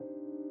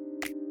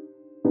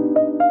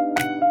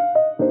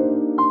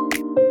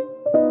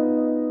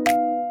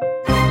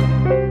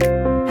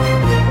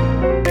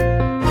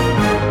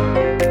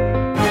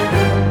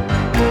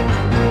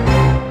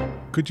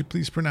Could you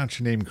please pronounce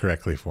your name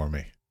correctly for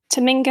me?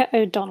 Tominga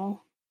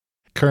O'Donnell.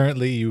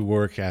 Currently, you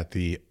work at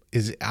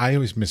I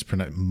always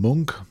mispronounce,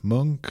 Munch?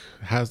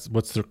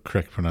 What's the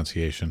correct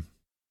pronunciation?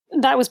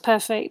 That was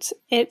perfect.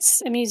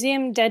 It's a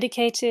museum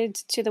dedicated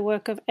to the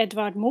work of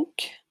Edvard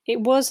Munch.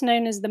 It was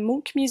known as the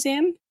Munch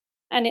Museum,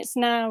 and it's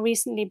now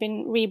recently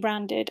been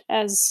rebranded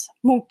as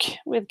Munch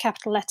with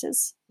capital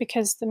letters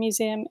because the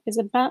museum is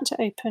about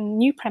to open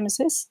new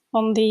premises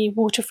on the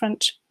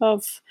waterfront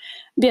of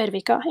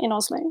Bjørvika in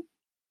Oslo.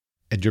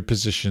 And your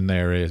position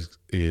there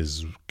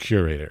is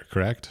curator,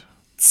 correct?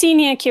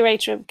 Senior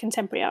curator of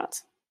contemporary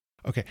art.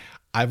 Okay.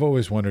 I've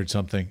always wondered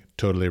something,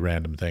 totally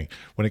random thing.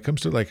 When it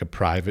comes to like a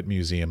private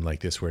museum like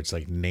this, where it's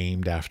like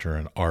named after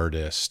an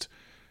artist,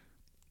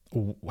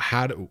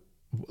 how do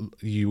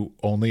you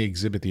only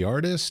exhibit the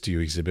artist? Do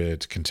you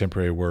exhibit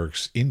contemporary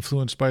works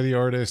influenced by the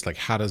artist? Like,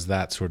 how does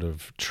that sort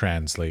of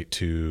translate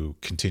to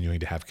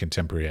continuing to have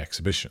contemporary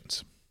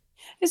exhibitions?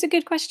 It's a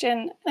good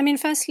question. I mean,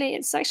 firstly,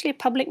 it's actually a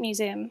public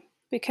museum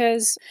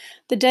because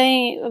the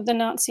day of the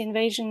Nazi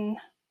invasion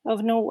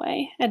of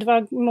Norway,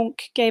 Edvard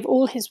Munch gave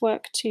all his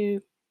work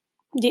to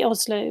the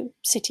Oslo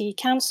City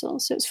Council.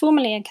 So it's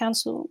formerly a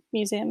council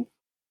museum.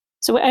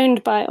 So we're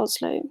owned by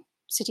Oslo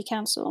City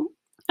Council.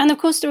 And of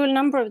course, there are a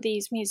number of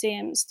these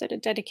museums that are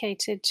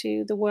dedicated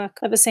to the work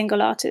of a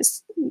single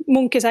artist.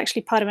 Munch is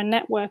actually part of a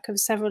network of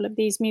several of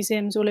these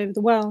museums all over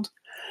the world.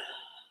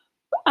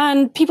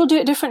 And people do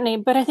it differently,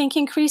 but I think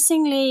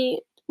increasingly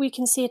we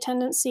can see a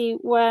tendency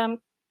where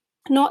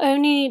not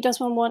only does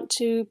one want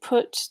to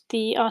put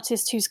the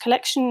artist whose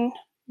collection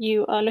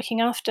you are looking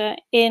after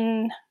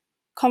in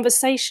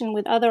conversation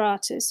with other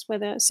artists,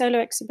 whether solo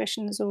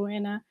exhibitions or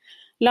in a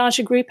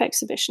larger group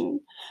exhibition,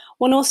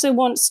 one also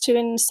wants to,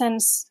 in a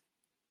sense,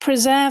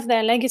 preserve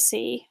their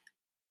legacy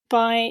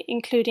by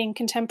including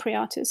contemporary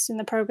artists in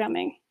the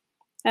programming.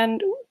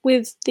 And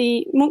with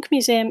the Munch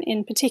Museum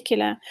in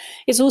particular,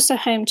 it's also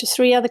home to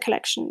 3 other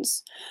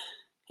collections,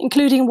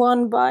 including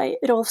one by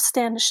Rolf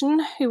Stenersen,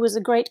 who was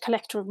a great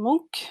collector of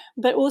Munch,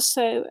 but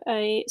also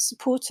a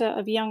supporter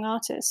of young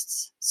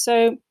artists.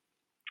 So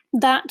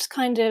that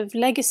kind of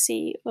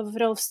legacy of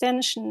Rolf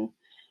Stenersen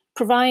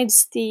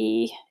provides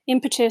the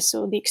impetus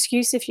or the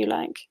excuse, if you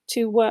like,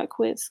 to work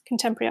with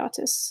contemporary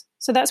artists.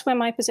 So that's where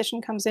my position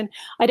comes in.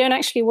 I don't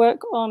actually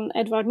work on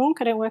Edvard Munch,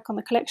 I don't work on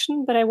the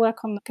collection, but I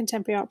work on the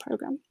contemporary art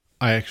program.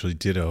 I actually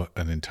did an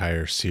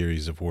entire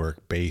series of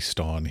work based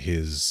on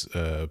his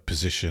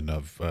position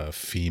of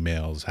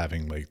females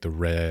having like the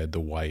red,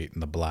 the white,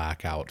 and the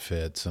black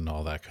outfits and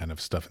all that kind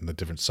of stuff and the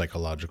different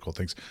psychological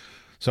things.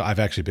 So I've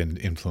actually been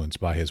influenced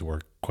by his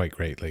work quite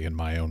greatly in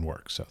my own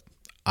work. So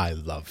I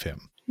love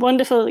him.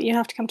 Wonderful. You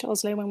have to come to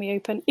Oslo when we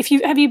open.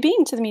 Have you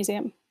been to the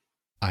museum?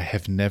 I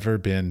have never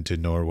been to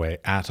Norway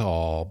at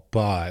all,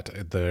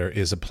 but there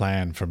is a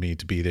plan for me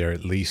to be there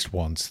at least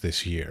once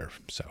this year.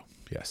 So,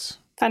 yes.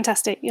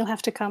 Fantastic. You'll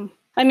have to come.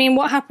 I mean,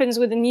 what happens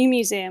with the new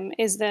museum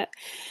is that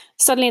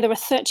suddenly there are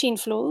 13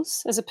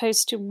 floors as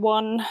opposed to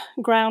 1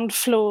 ground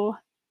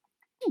floor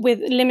with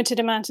limited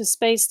amount of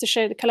space to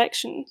show the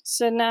collection.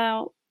 So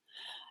now,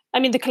 I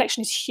mean, the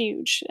collection is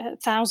huge,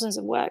 thousands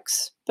of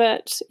works,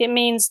 but it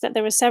means that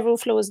there are several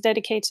floors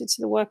dedicated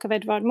to the work of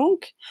Edvard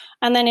Munch.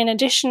 And then in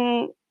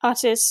addition,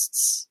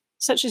 artists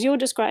such as you're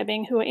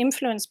describing who are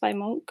influenced by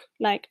Munch,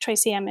 like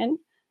Tracy Emin,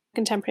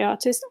 contemporary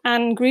artist,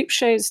 and group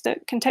shows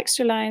that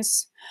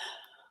contextualize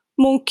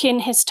Munch in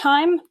his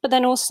time, but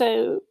then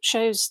also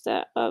shows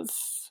that of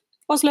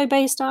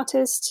Oslo-based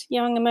artists,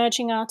 young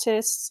emerging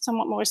artists,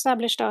 somewhat more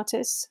established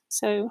artists.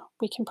 So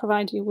we can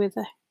provide you with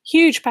a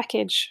huge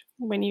package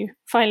when you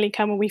finally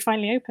come or we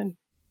finally open.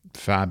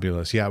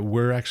 Fabulous. Yeah,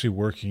 we're actually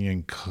working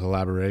in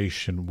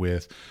collaboration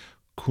with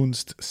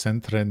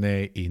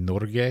Kunstsentrene i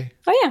Norge.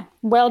 Oh yeah,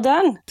 well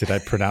done. Did I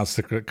pronounce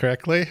it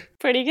correctly?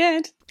 Pretty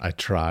good. I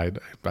tried.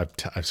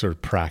 I've sort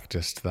of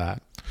practiced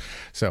that.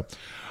 So,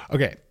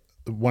 okay.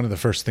 One of the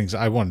first things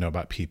I want to know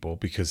about people,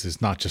 because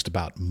it's not just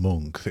about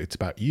Munch, it's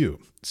about you.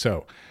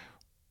 So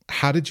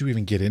how did you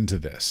even get into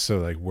this? So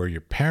like, were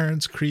your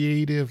parents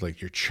creative,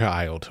 like your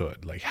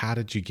childhood? Like, how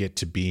did you get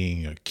to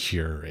being a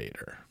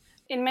curator?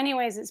 In many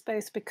ways, it's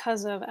both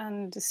because of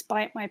and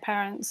despite my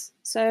parents.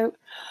 So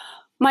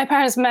my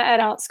parents met at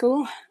art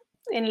school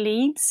in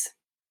Leeds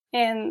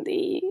in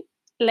the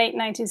late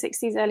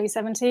 1960s, early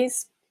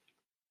 70s.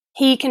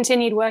 He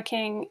continued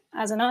working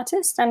as an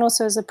artist and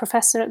also as a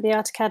professor at the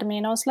Art Academy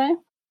in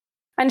Oslo.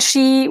 And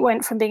she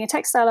went from being a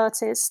textile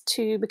artist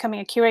to becoming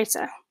a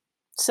curator.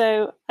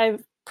 So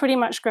I've pretty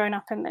much grown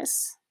up in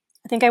this.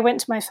 I think I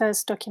went to my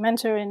first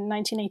documenta in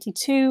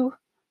 1982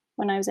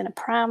 when I was in a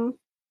pram.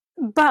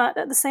 But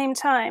at the same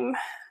time,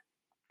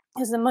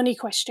 as the money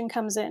question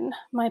comes in,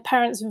 my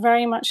parents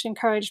very much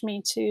encouraged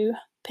me to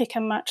pick a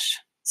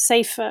much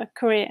safer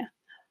career.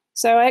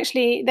 So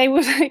actually, they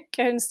would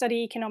go and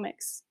study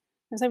economics.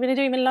 And so I really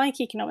don't even like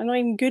economics. I'm not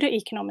even good at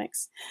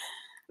economics.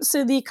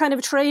 So the kind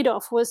of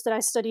trade-off was that I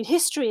studied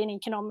history and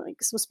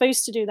economics, was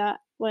supposed to do that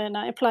when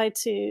I applied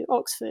to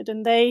Oxford,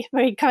 and they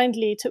very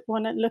kindly took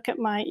one look at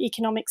my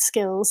economic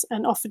skills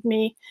and offered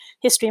me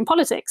history and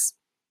politics,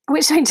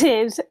 which I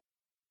did.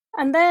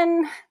 And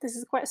then, this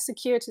is quite a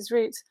circuitous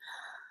route,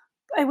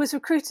 I was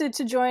recruited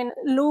to join a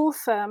law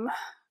firm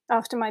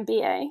after my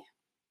BA.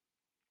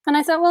 And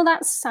I thought, well,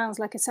 that sounds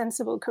like a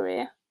sensible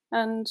career,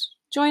 and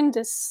joined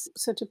this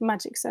sort of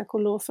magic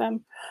circle law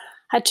firm.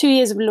 Had 2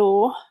 years of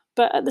law,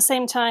 but at the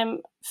same time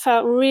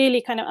felt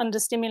really kind of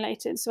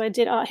understimulated. So I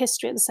did art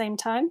history at the same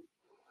time.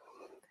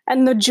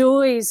 And the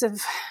joys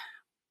of,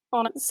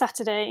 on a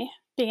Saturday,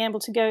 being able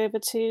to go over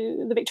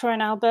to the Victoria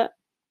and Albert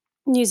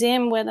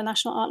Museum, where the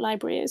National Art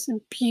Library is, a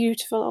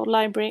beautiful old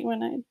library,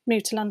 when I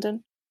moved to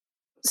London.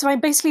 So I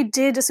basically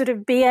did a sort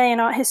of BA in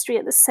art history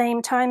at the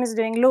same time as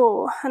doing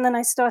law. And then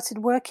I started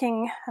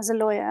working as a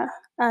lawyer.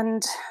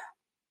 And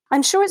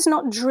I'm sure it's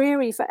not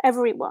dreary for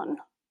everyone,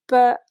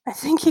 but I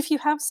think if you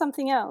have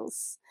something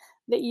else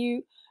that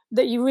you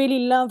really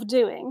love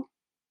doing,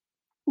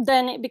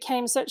 then it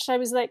became such, I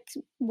was like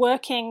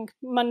working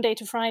Monday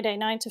to Friday,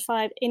 9 to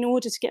 5, in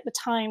order to get the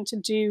time to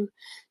do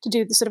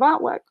the sort of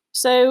artwork.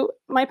 So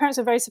my parents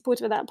were very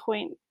supportive at that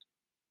point,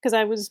 because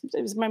I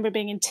remember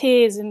being in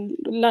tears in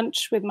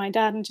lunch with my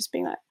dad and just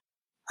being like,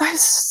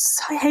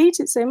 I hate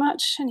it so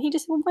much. And he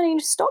just said, well, why don't you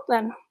just stop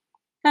then?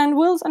 And I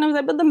was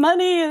like, but the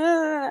money,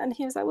 and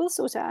he was like, we'll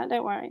sort it out,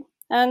 don't worry.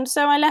 And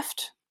so I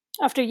left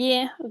after a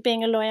year of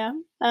being a lawyer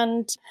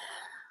and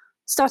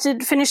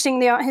started finishing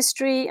the art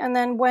history, and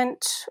then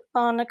went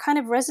on a kind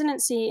of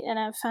residency in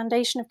a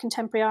foundation of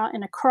contemporary art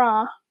in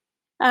Accra,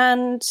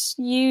 and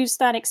used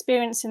that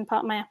experience in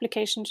part of my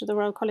application to the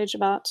Royal College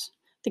of Art,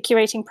 the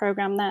curating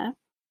program there.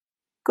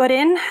 Got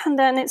in, and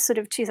then it's sort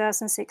of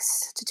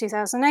 2006 to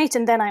 2008,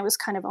 and then I was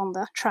kind of on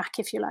the track,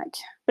 if you like.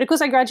 But of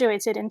course I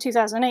graduated in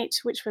 2008,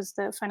 which was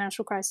the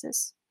financial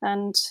crisis,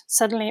 and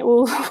suddenly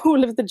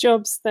all of the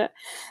jobs that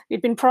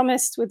we'd been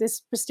promised with this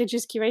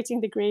prestigious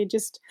curating degree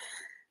just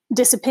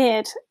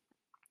disappeared.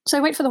 So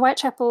I waited for the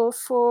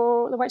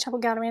Whitechapel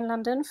Gallery in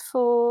London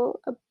for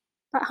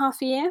about half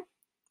a year,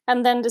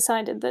 and then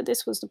decided that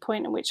this was the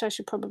point at which I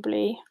should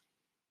probably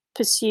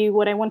pursue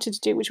what I wanted to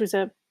do, which was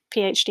a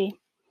PhD.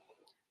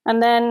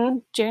 And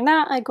then during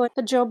that, I got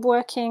a job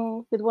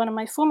working with one of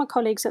my former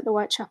colleagues at the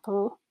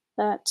Whitechapel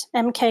at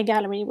MK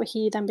Gallery, where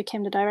he then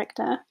became the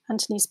director,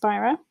 Anthony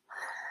Spira.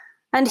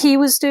 And he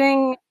was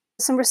doing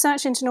some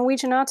research into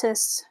Norwegian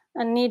artists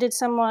and needed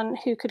someone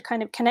who could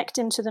kind of connect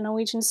into the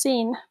Norwegian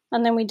scene.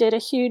 And then we did a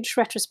huge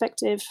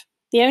retrospective,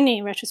 the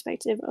only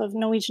retrospective, of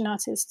Norwegian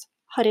artist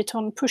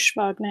Hariton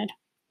Pushwagner,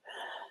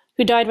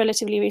 who died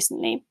relatively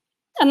recently.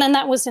 And then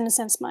that was, in a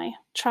sense, my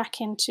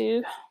track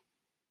into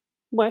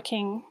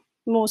working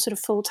more sort of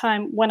full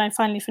time when I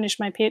finally finished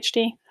my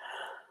PhD.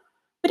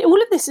 But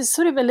all of this is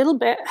sort of a little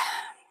bit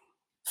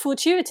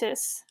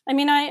fortuitous. I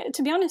mean,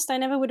 to be honest, I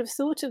never would have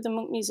thought of the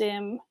Munch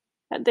Museum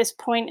at this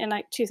point in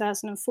like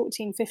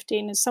 2014,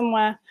 15 as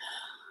somewhere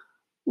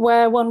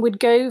where one would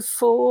go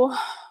for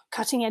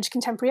cutting edge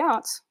contemporary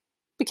art,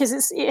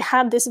 because it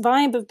had this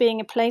vibe of being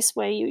a place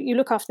where you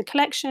look after the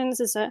collections.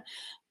 As a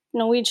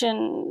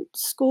Norwegian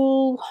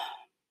school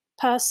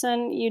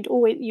person, you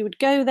would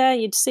go there,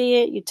 you'd see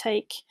it, you'd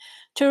take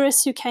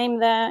tourists who came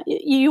there.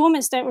 You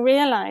almost don't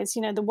realize,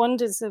 the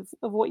wonders of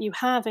what you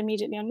have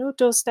immediately on your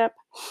doorstep.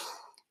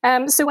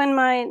 So when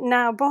my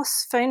now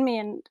boss phoned me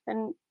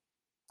and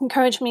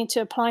encouraged me to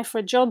apply for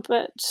a job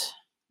at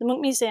the Munch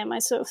Museum, I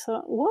sort of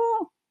thought,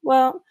 whoa,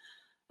 well,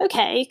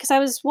 okay, because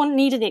I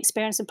needed the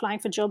experience of applying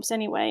for jobs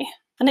anyway.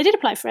 And I did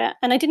apply for it,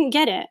 and I didn't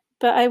get it,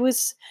 but I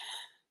was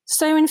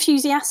so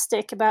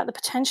enthusiastic about the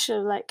potential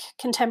of like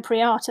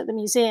contemporary art at the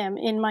museum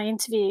in my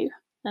interview,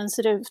 and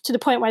sort of to the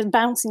point where I was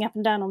bouncing up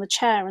and down on the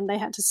chair and they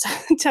had to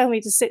tell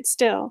me to sit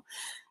still,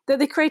 that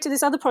they created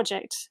this other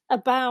project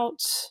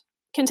about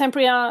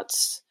contemporary art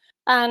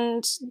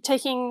and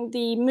taking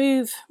the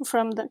move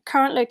from the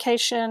current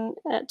location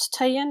at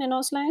Tøyen in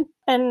Oslo,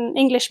 an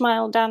English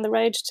mile down the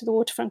road to the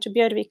waterfront of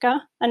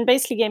Bjørvika, and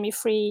basically gave me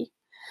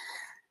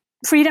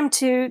freedom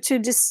to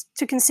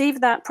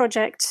conceive that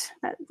project.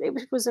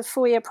 It was a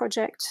 4-year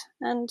project,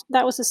 and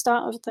that was the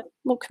start of the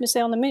Munch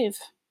Museum on the Move,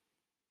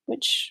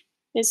 which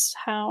is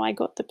how I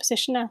got the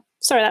position now.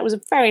 Sorry, that was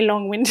a very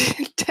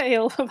long-winded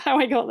tale of how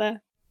I got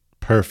there.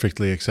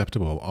 Perfectly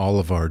acceptable. All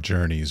of our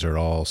journeys are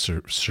all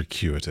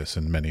circuitous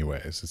in many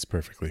ways. It's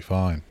perfectly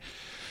fine.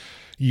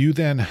 You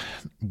then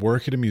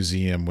work at a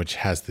museum which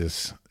has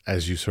this,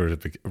 as you sort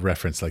of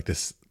referenced, like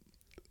this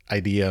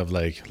idea of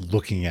like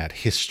looking at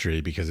history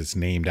because it's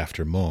named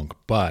after Munch,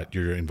 but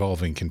you're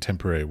involving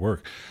contemporary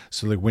work.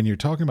 So like when you're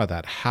talking about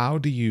that, how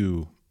do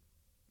you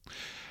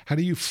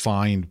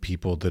find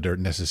people that are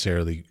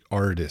necessarily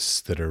artists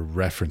that are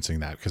referencing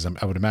that? Because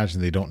I would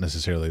imagine they don't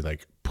necessarily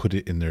like put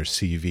it in their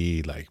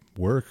CV, like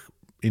work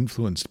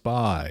influenced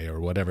by or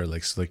whatever.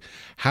 Like, so like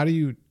how do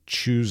you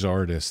choose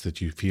artists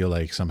that you feel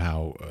like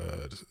somehow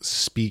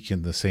speak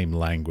in the same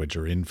language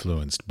or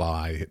influenced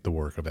by the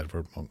work of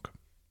Edvard Munch?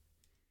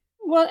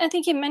 Well, I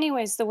think in many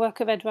ways the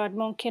work of Edvard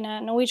Munch in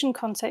a Norwegian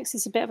context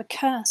is a bit of a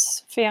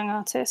curse for young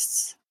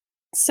artists.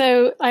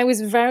 So I was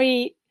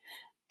very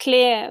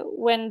clear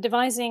when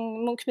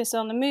devising Munch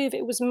Museum on the Move,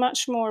 it was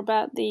much more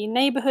about the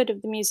neighborhood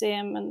of the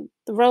museum and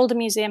the role the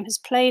museum has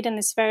played in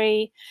this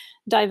very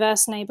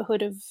diverse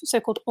neighborhood of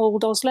so-called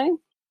Old Oslo.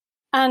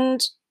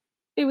 And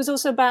it was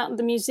also about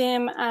the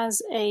museum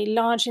as a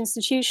large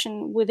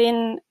institution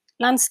within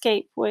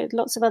landscape with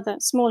lots of other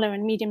smaller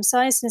and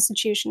medium-sized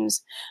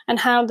institutions, and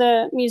how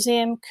the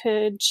museum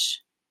could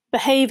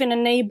behave in a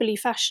neighborly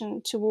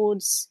fashion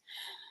towards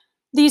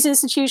these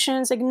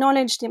institutions,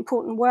 acknowledge the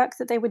important work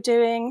that they were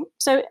doing.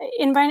 So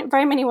in very,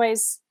 very many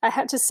ways, I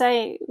had to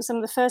say, some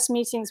of the first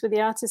meetings with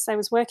the artists I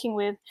was working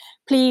with,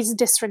 please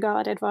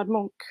disregard Edvard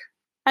Munch.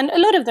 And a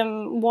lot of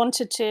them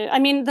wanted to. I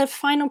mean, the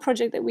final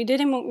project that we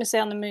did in Munch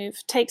Museum on the Move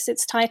takes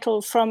its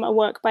title from a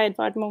work by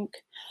Edvard Munch,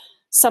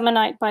 Summer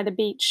Night by the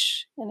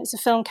Beach. And it's a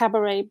film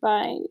cabaret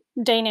by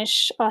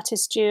Danish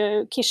artist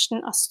duo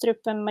Kirsten Astrup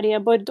and Maria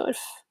Bordorf.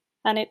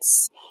 And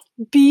it's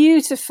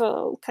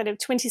beautiful kind of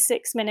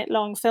 26-minute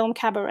long film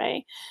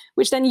cabaret,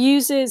 which then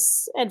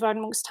uses Edvard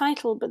Munch's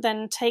title, but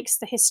then takes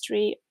the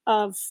history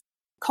of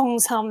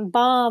Kongshavn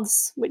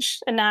Baths, which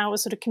are now a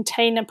sort of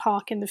container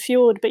park in the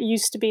fjord, but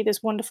used to be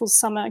this wonderful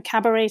summer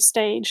cabaret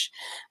stage,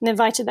 and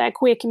invited their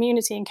queer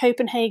community in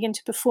Copenhagen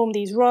to perform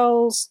these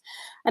roles,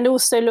 and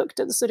also looked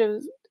at the sort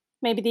of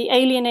maybe the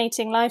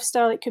alienating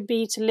lifestyle it could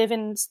be to live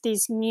in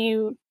these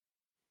new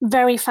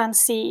very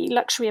fancy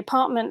luxury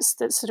apartments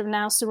that sort of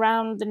now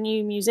surround the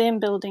new museum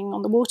building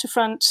on the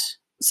waterfront.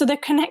 So the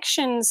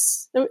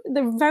connections,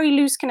 the very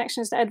loose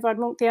connections to Edvard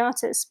Munch, the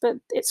artist, but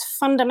it's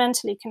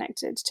fundamentally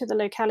connected to the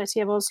locality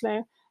of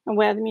Oslo and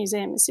where the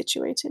museum is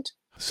situated.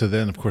 So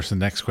then, of course, the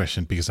next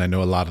question, because I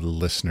know a lot of the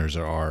listeners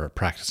are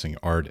practicing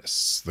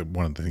artists.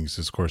 One of the things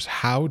is, of course,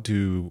 how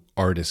do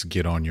artists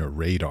get on your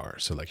radar?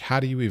 So like, how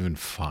do you even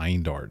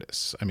find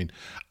artists? I mean,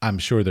 I'm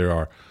sure there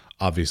are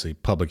obviously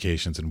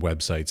publications and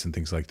websites and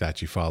things like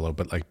that you follow,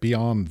 but like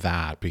beyond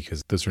that,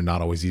 because those are not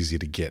always easy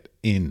to get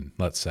in,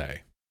 let's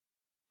say.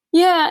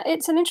 Yeah,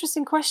 it's an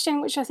interesting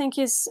question, which I think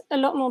is a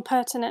lot more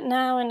pertinent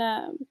now in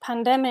a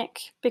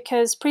pandemic,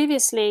 because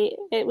previously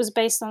it was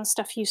based on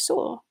stuff you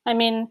saw. I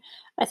mean,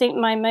 I think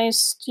my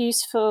most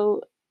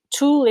useful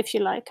tool, if you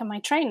like, are my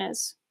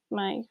trainers,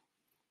 my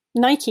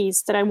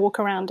Nikes that I walk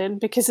around in,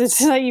 because it's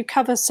like you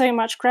cover so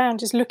much ground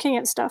just looking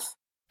at stuff.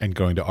 And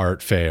going to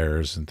art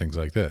fairs and things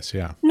like this,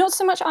 yeah. Not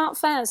so much art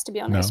fairs, to be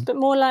honest, but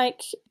more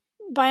like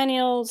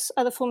biennials,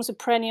 other forms of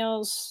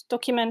perennials,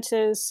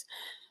 documenters,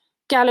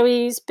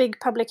 galleries, big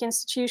public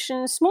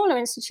institutions, smaller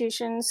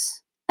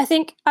institutions. I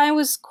think I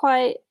was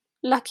quite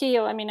lucky,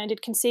 or I mean, I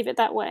did conceive it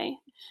that way.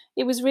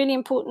 It was really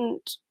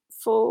important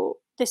for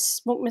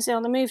this Munch Museum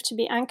on the Move to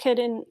be anchored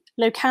in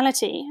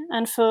locality,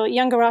 and for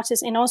younger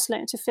artists in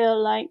Oslo to feel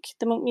like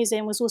the Munch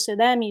Museum was also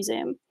their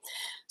museum.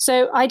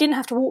 So I didn't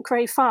have to walk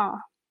very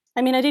far.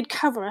 I mean, I did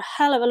cover a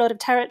hell of a lot of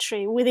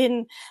territory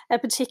within a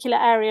particular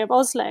area of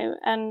Oslo,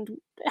 and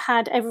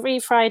had every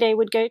Friday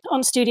would go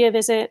on studio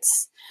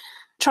visits,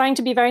 trying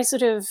to be very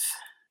sort of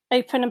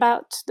open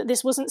about that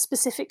this wasn't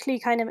specifically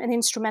kind of an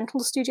instrumental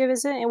studio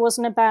visit. It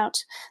wasn't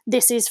about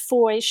this is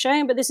for a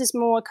show, but this is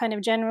more kind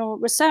of general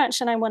research,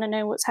 and I want to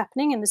know what's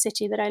happening in the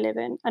city that I live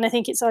in. And I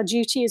think it's our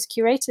duty as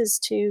curators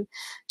to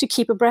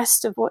keep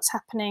abreast of what's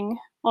happening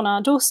on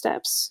our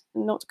doorsteps,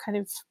 and not kind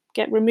of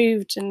get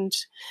removed and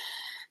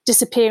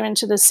disappear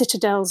into the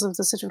citadels of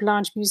the sort of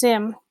large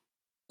museum.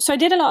 So I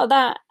did a lot of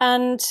that.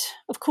 And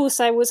of course,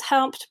 I was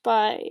helped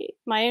by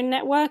my own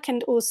network,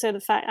 and also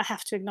the fact, I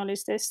have to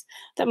acknowledge this,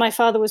 that my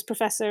father was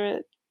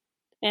professor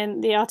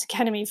in the Art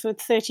Academy for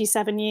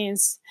 37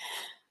 years.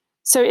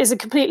 So it is a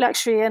complete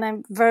luxury, and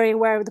I'm very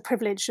aware of the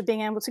privilege of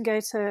being able to go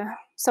to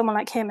someone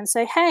like him and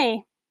say,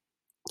 hey,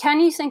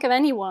 can you think of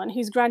anyone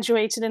who's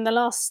graduated in the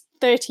last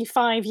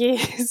 35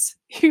 years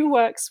who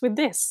works with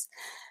this?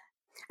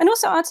 And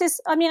also artists,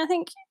 I mean, I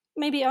think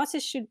maybe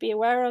artists should be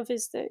aware of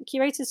is that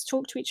curators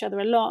talk to each other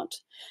a lot.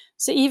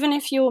 So even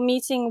if your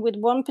meeting with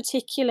one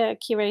particular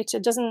curator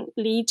doesn't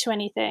lead to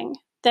anything,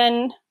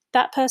 then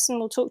that person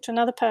will talk to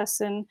another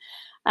person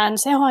and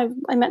say, oh,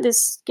 I met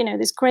this,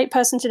 this great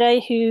person today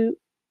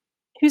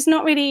who's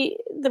not really,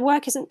 the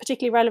work isn't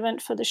particularly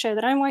relevant for the show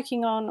that I'm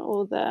working on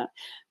or the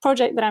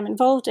project that I'm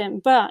involved in,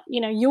 but,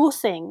 your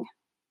thing,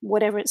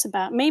 whatever it's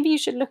about, maybe you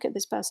should look at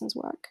this person's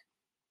work.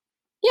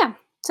 Yeah.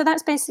 So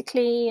that's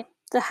basically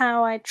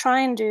how I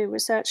try and do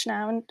research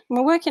now. And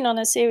we're working on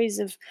a series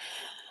of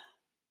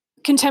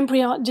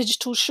contemporary art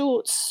digital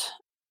shorts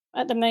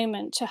at the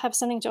moment to have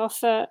something to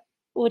offer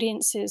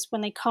audiences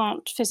when they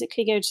can't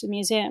physically go to the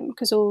museum,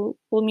 because all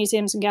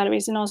museums and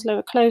galleries in Oslo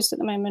are closed at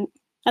the moment.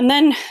 And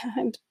then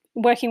I'm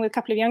working with a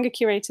couple of younger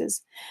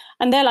curators,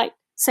 and they're like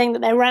saying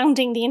that they're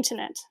rounding the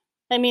internet.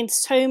 I mean,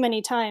 so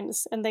many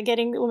times, and they're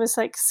getting almost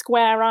like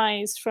square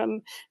eyes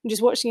from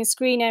just watching a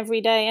screen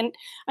every day.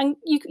 And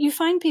you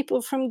find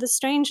people from the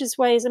strangest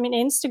ways. I mean,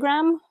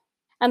 Instagram,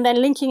 and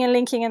then linking,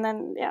 and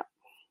then, yeah.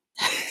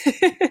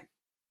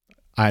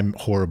 I'm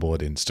horrible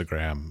at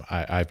Instagram.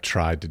 I've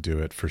tried to do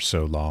it for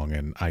so long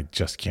and I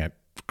just can't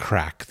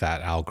crack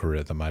that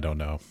algorithm. I don't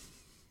know.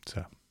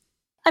 So,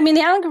 I mean,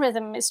 the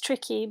algorithm is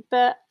tricky,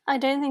 but I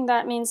don't think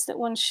that means that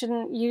one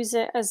shouldn't use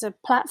it as a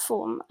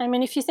platform. I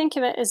mean, if you think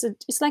of it as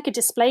it's like a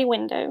display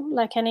window,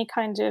 like any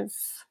kind of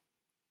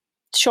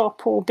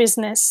shop or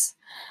business.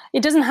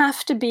 It doesn't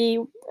have to be.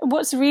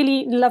 What's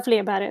really lovely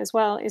about it as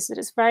well is that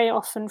it's very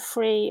often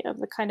free of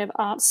the kind of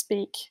art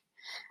speak.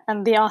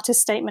 And the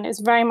artist statement is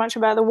very much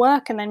about the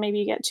work, and then maybe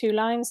you get 2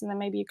 lines, and then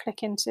maybe you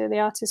click into the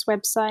artist's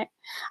website.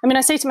 I mean,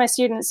 I say to my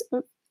students,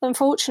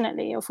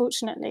 unfortunately or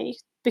fortunately,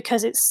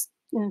 because it's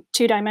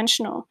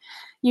 2-dimensional,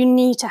 you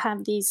need to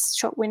have these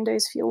shop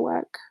windows for your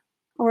work,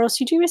 or else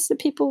you do risk that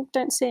people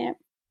don't see it.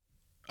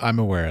 I'm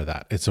aware of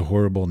that. It's a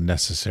horrible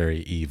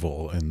necessary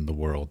evil in the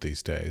world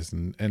these days.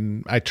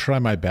 And I try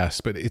my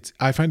best, but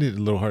I find it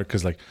a little hard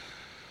because like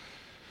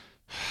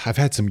I've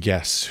had some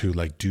guests who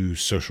like do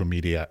social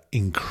media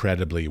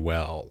incredibly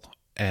well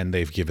and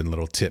they've given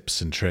little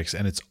tips and tricks.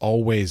 And it's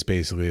always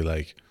basically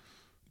like,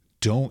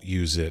 don't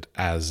use it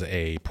as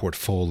a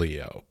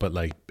portfolio, but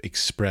like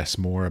express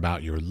more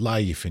about your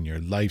life and your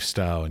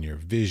lifestyle and your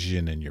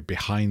vision and your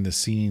behind the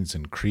scenes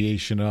and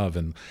creation of.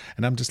 And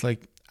I'm just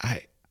like,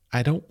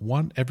 I don't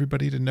want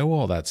everybody to know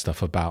all that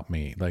stuff about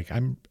me. Like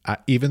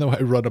even though I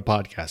run a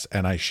podcast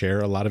and I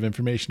share a lot of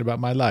information about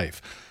my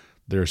life,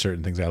 there are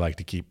certain things I like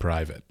to keep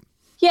private.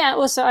 Yeah.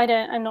 Also,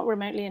 I'm not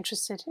remotely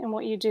interested in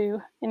what you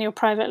do in your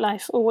private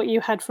life or what you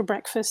had for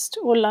breakfast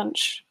or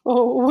lunch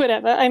or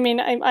whatever. I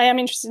mean, I am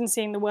interested in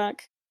seeing the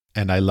work.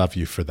 And I love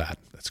you for that.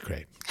 That's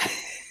great.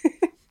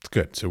 It's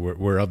good. So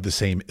we're of the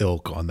same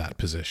ilk on that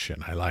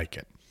position. I like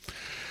it.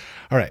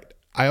 All right.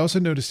 I also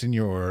noticed in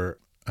your,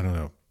 I don't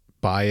know,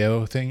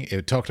 bio thing,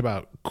 it talked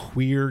about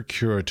queer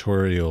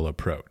curatorial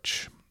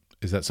approach.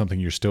 Is that something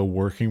you're still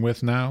working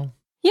with now?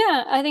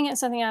 Yeah, I think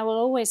it's something I will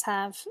always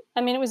have.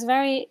 I mean, it was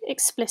very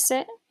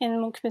explicit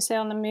in Munch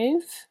Museum on the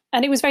Move,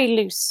 and it was very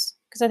loose,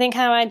 because I think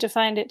how I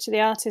defined it to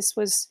the artists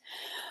was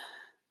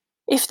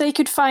if they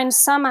could find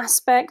some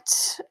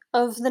aspect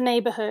of the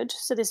neighborhood,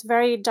 so this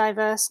very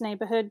diverse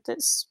neighborhood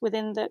that's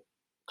within the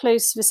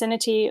close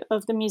vicinity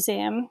of the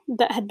museum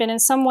that had been in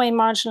some way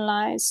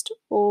marginalized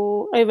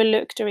or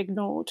overlooked or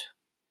ignored.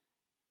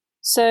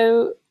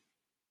 So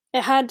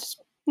it had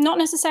not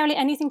necessarily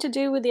anything to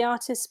do with the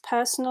artist's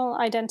personal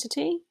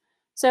identity.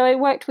 So I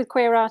worked with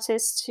queer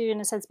artists who, in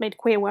a sense, made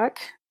queer work,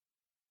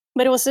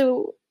 but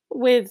also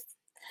with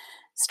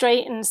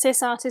straight and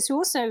cis artists who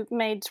also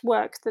made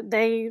work that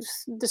they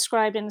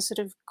described in a sort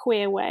of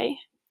queer way,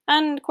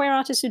 and queer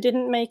artists who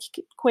didn't make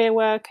queer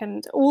work,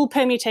 and all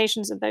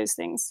permutations of those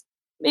things.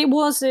 It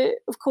was,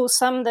 of course,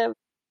 some that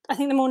I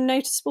think the more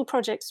noticeable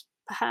projects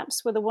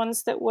perhaps were the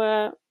ones that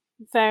were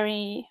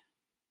very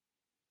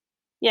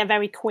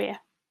queer.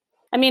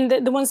 I mean,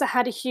 the ones that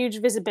had a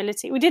huge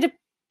visibility. We did a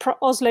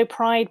Oslo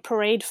Pride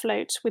parade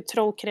float with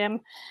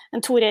Trollkrem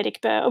and Tor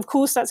Erik Bø. Of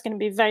course, that's going to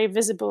be very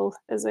visible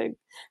as a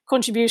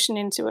contribution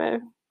into a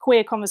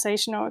queer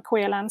conversation or a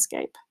queer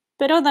landscape.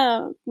 But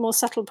other more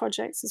subtle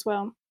projects as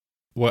well.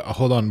 Well,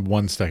 hold on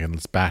 1 second.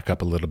 Let's back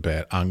up a little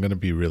bit. I'm going to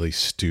be really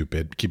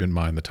stupid. Keep in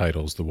mind the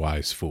title's The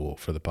Wise Fool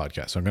for the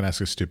podcast. So I'm going to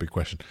ask a stupid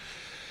question.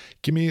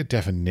 Give me a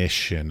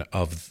definition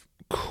of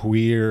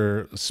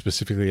queer,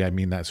 specifically. I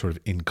mean that sort of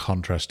in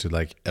contrast to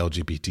like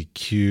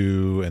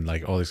LGBTQ and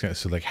like all these kinds.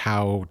 So like,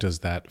 how does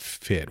that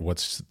fit?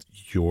 What's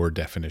your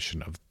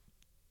definition of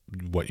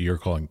what you're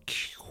calling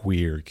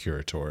queer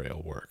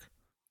curatorial work?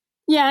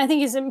 Yeah, I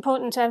think it's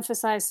important to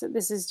emphasize that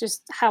this is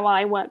just how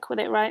I work with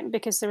it, right?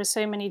 Because there are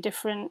so many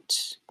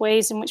different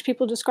ways in which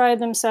people describe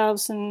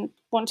themselves and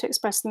want to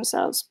express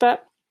themselves.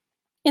 But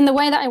in the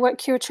way that I work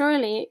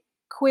curatorially,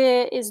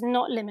 queer is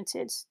not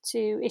limited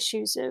to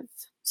issues of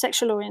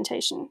sexual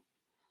orientation.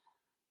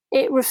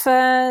 It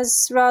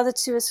refers rather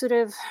to a sort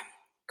of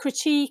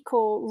critique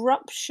or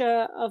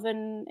rupture of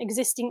an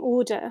existing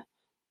order,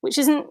 which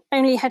isn't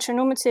only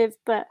heteronormative,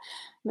 but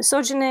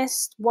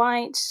misogynist,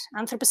 white,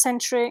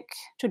 anthropocentric,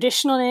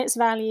 traditional in its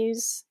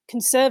values,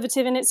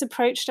 conservative in its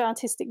approach to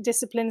artistic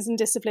disciplines and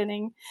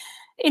disciplining.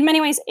 In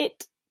many ways,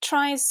 it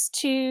tries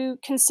to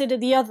consider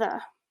the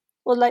other,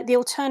 or like the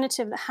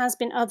alternative that has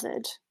been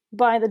othered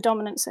by the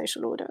dominant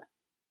social order.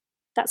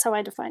 That's how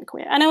I define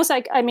queer. And also,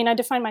 I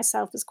define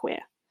myself as queer.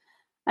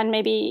 And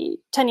maybe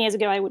 10 years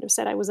ago, I would have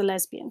said I was a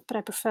lesbian, but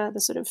I prefer the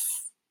sort of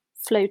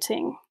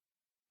floating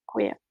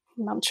queer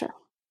mantra.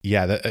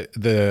 Yeah,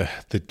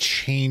 the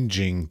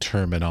changing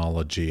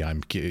terminology,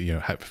 I'm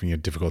having a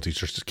difficulty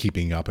just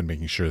keeping up and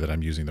making sure that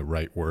I'm using the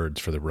right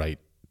words for the right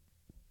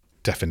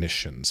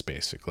definitions,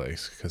 basically,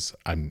 because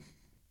I'm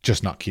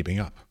just not keeping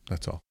up.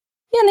 That's all.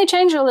 Yeah, and they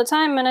change all the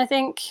time. And I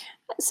think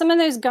some of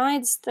those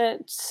guides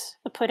that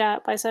are put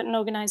out by certain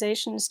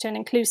organizations to an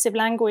inclusive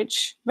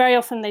language, very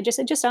often they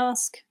just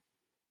ask.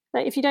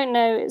 Like, if you don't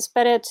know, it's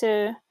better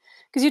to,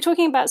 because you're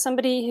talking about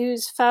somebody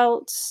who's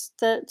felt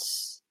that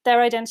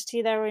their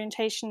identity, their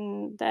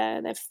orientation,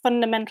 their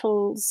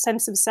fundamental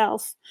sense of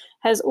self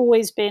has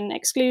always been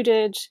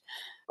excluded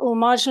or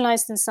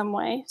marginalized in some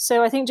way.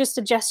 So I think just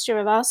a gesture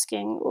of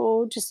asking,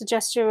 or just a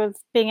gesture of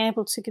being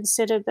able to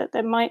consider that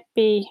there might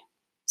be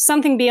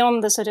something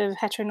beyond the sort of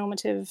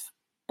heteronormative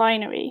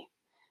binary,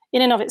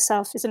 in and of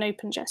itself is an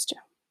open gesture,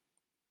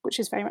 which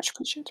is very much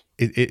appreciated.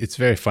 It's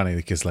very funny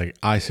because like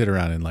I sit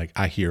around and like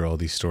I hear all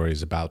these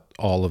stories about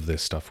all of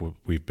this stuff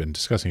we've been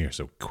discussing here.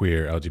 So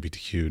queer,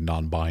 LGBTQ,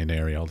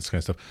 non-binary, all this kind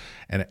of stuff.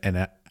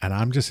 And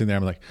I'm just in there,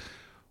 I'm like,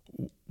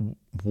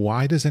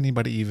 why does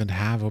anybody even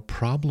have a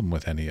problem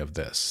with any of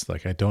this?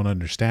 Like, I don't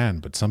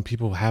understand, but some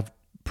people have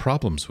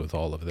problems with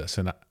all of this.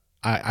 And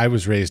I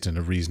was raised in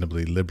a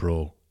reasonably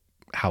liberal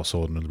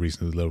household and a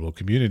reasonably liberal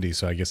community.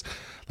 So I guess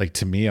like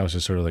to me, I was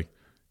just sort of like,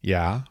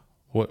 yeah,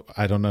 what,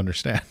 I don't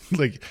understand.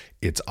 Like,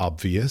 it's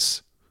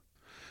obvious,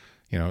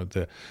 you know,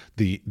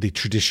 the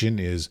tradition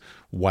is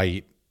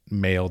white,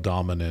 male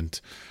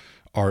dominant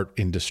art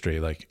industry.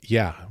 Like,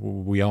 yeah,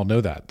 we all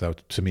know that.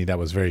 To me, that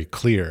was very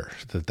clear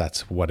that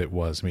that's what it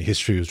was. I mean,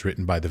 history was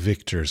written by the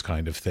victors,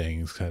 kind of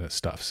things, kind of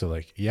stuff. So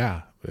like,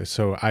 yeah.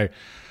 So I've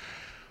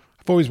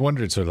always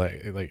wondered, sort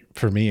of like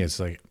for me, it's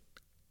like,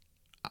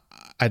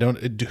 I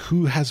don't,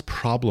 who has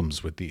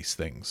problems with these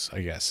things,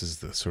 I guess, is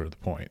the sort of the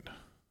point.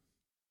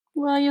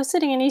 Well, you're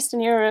sitting in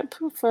Eastern Europe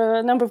for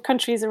a number of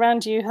countries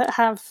around you that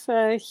have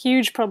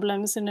huge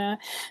problems in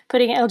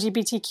putting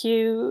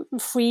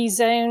LGBTQ free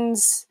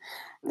zones.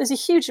 There's a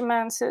huge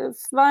amount of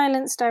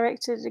violence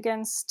directed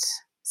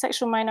against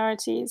sexual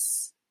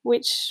minorities,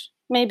 which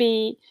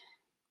maybe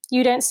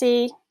you don't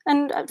see,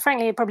 and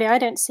frankly, probably I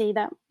don't see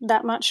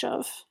that much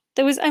of.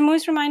 I'm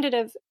always reminded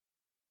of,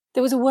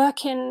 there was a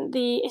work in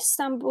the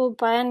Istanbul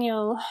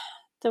Biennial,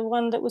 the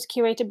one that was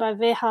curated by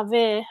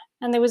VHV,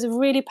 and there was a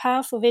really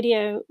powerful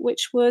video,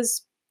 which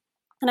was,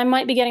 and I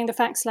might be getting the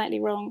facts slightly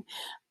wrong,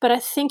 but I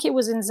think it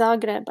was in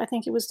Zagreb. I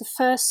think it was the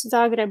first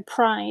Zagreb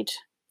Pride,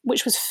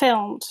 which was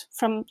filmed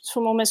from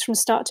almost from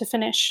start to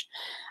finish.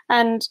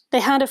 And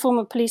they had a form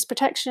of police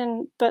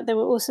protection, but there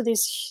were also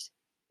these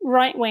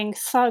right-wing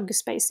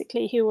thugs,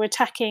 basically, who were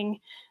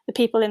attacking the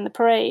people in the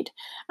parade.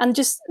 And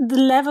just the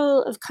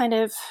level of kind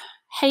of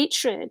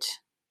hatred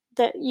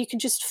that you could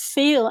just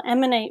feel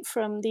emanate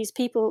from these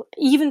people,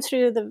 even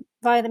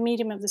via the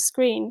medium of the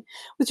screen,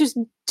 was just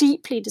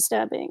deeply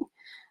disturbing.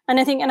 And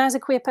I think, and as a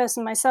queer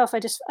person myself,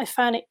 I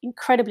found it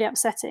incredibly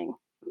upsetting.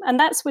 And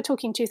we're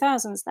talking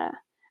 2000s there.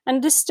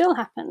 And this still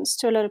happens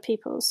to a lot of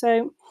people.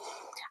 So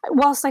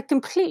whilst I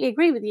completely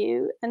agree with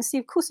you and see,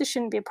 of course it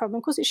shouldn't be a problem,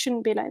 of course it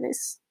shouldn't be like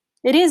this.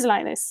 It is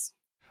like this.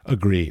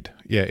 Agreed.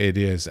 Yeah, it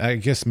is. I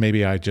guess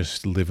maybe I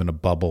just live in a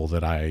bubble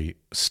that I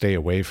stay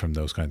away from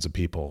those kinds of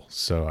people.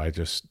 So I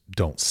just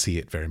don't see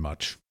it very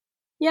much.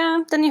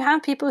 Yeah, then you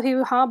have people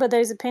who harbor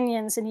those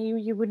opinions and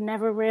you would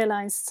never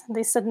realize.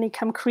 They suddenly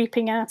come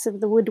creeping out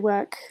of the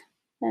woodwork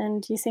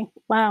and you think,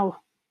 wow,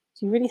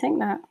 do you really think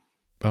that?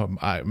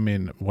 I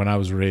mean, when I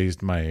was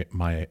raised,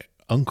 my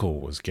uncle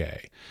was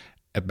gay.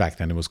 Back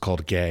then it was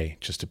called gay,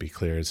 just to be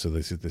clear. So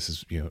this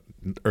is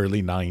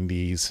early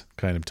 90s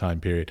kind of time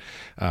period.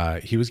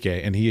 He was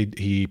gay, and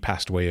he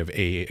passed away of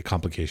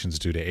complications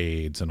due to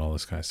AIDS and all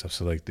this kind of stuff.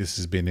 So like this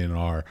has been in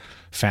our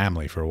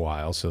family for a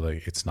while. So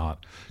like it's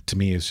not, to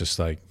me, it's just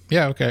like,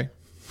 yeah, okay,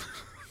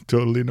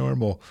 totally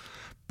normal.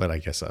 But I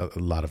guess a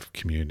lot of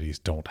communities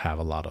don't have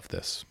a lot of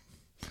this.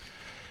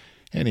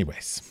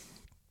 Anyways,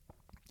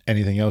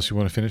 anything else you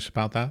want to finish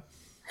about that?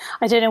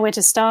 I don't know where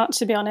to start,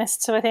 to be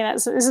honest. So I think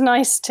it's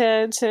nice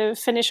to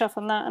finish off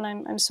on that. And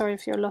I'm sorry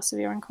for your loss of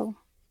your uncle.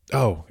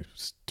 Oh, it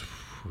was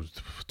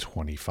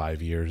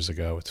 25 years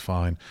ago. It's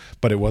fine.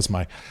 But it was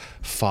my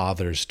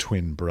father's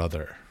twin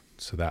brother.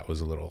 So that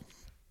was a little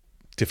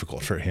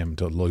difficult for him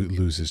to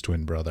lose his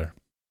twin brother.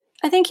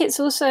 I think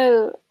it's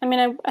also,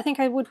 I think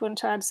I would want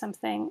to add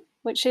something,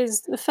 which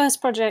is the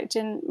first project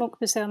in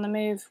Munkmuseet on the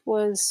Move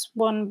was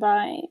won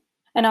by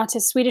an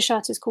Swedish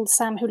artist called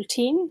Sam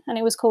Hultin, and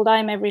it was called I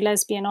Am Every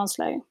Lesbian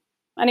Oslo.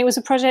 And it was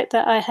a project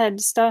that I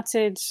had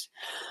started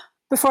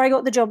before I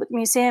got the job at the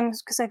museum,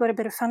 because I got a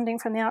bit of funding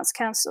from the Arts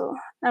Council.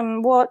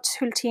 And what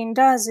Hultin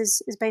does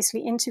is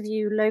basically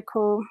interview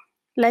local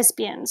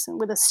lesbians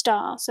with a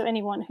star, so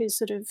anyone who's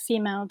sort of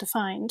female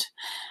defined,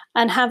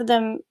 and have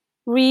them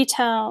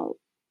retell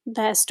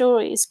their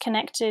stories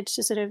connected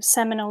to sort of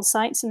seminal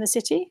sites in the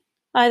city,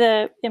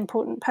 either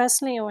important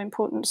personally or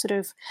important sort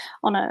of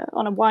on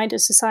a wider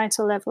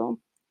societal level.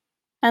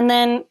 And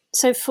then,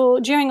 so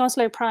during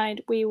Oslo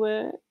Pride, we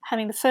were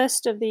having the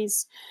first of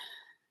these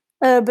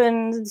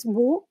urban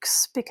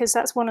walks, because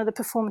that's one of the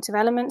performative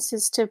elements,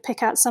 is to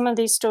pick out some of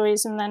these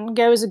stories and then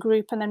go as a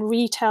group and then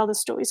retell the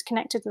stories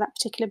connected to that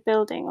particular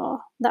building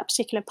or that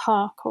particular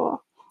park.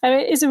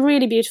 It's a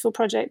really beautiful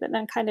project that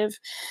then kind of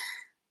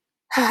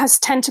has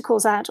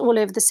tentacles out all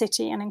over the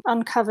city and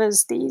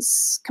uncovers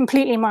these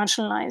completely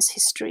marginalized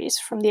histories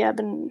from the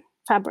urban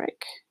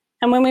fabric.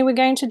 And when we were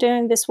going to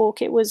do this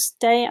walk, it was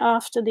day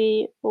after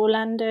the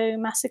Orlando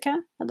massacre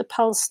at the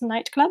Pulse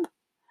nightclub.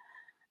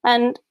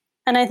 And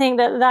I think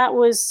that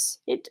was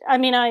it. I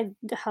mean, I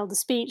held a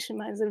speech and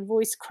my sort of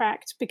voice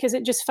cracked, because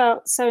it just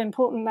felt so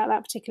important at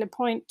that particular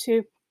point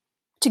to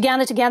to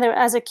gather together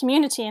as a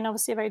community, and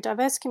obviously a very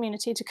diverse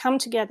community, to come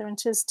together and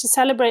to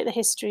celebrate the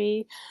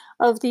history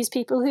of these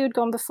people who had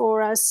gone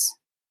before us,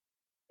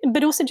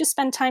 but also just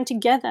spend time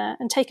together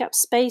and take up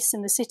space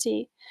in the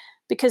city,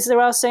 because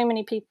there are so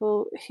many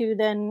people who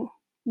then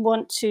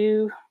want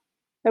to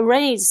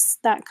erase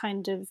that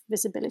kind of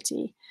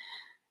visibility,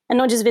 and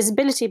not just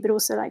visibility, but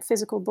also like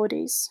physical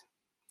bodies.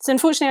 So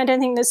unfortunately, I don't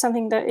think there's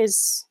something that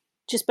is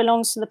just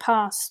belongs to the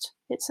past.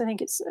 I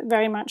think it's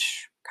very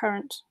much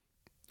current.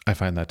 I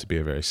find that to be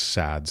a very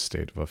sad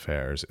state of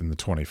affairs in the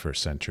 21st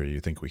century. You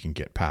think we can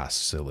get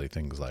past silly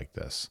things like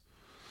this,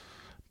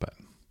 but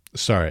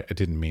sorry, I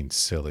didn't mean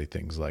silly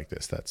things like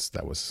this.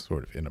 That was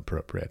sort of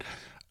inappropriate.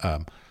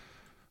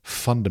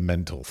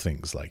 Fundamental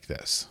things like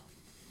this,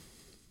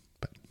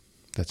 but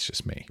that's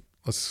just me.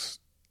 Let's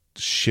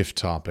shift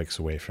topics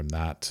away from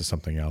that to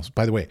something else.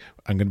 By the way,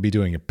 I'm going to be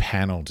doing a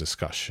panel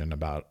discussion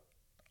about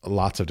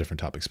lots of different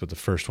topics, but the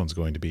first one's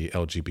going to be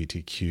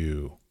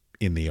LGBTQ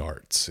in the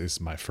arts is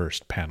my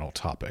first panel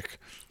topic.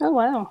 Oh,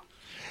 wow.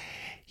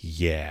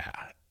 Yeah,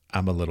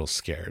 I'm a little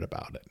scared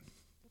about it.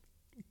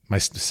 My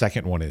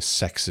second one is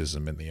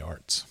sexism in the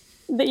arts.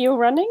 That you're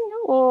running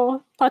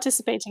or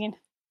participating in?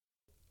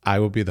 I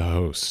will be the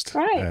host,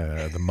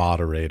 right. The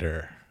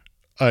moderator.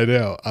 I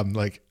know. I'm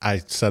like,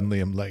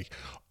 am like,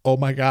 oh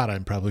my God,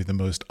 I'm probably the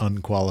most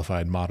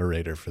unqualified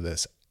moderator for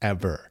this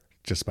ever,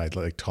 just by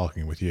like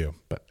talking with you.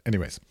 But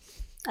anyways.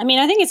 I mean,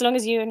 I think as long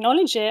as you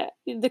acknowledge it,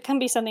 there can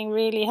be something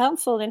really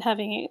helpful in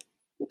having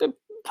it,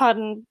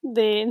 pardon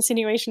the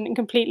insinuation, a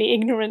completely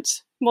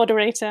ignorant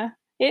moderator.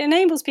 It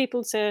enables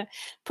people to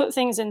put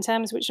things in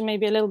terms which are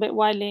maybe a little bit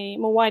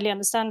more widely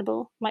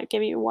understandable, might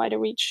give you a wider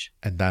reach.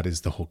 And that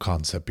is the whole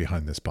concept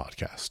behind this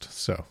podcast.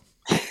 So,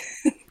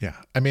 yeah.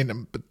 I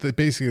mean, but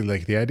basically,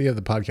 like, the idea of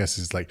the podcast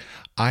is like,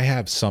 I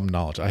have some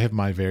knowledge. I have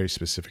my very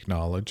specific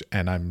knowledge,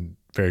 and I'm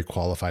very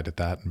qualified at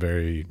that and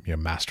very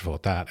masterful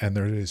at that. And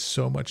there is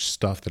so much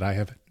stuff that I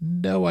have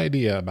no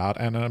idea about,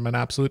 and I'm an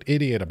absolute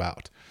idiot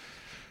about.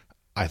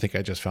 I think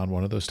I just found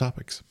one of those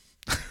topics.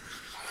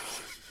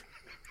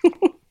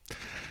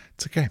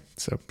 It's okay.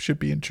 So should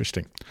be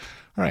interesting.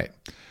 All right.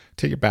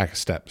 Take it back a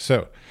step.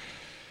 So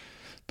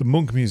the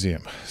Munch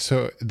Museum.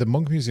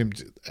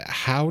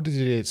 How did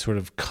it sort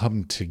of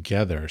come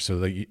together? So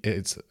like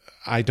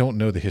I don't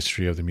know the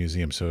history of the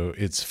museum. So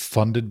it's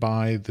funded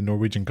by the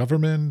Norwegian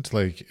government,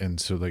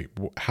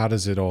 how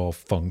does it all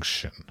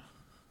function?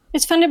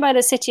 It's funded by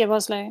the city of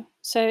Oslo.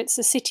 So it's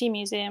a city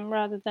museum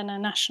rather than a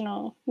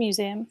national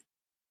museum.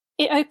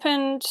 It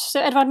opened,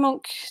 so Edvard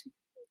Munch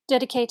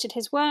dedicated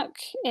his work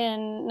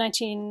in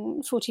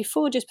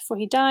 1944, just before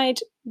he died.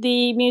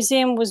 The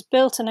museum was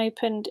built and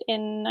opened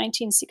in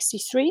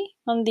 1963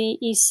 on the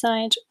east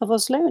side of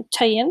Oslo,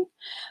 Tøyen,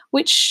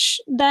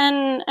 which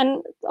then,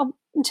 and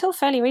until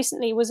fairly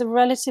recently, was a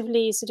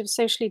relatively sort of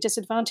socially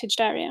disadvantaged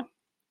area.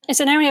 It's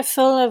an area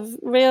full of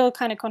real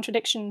kind of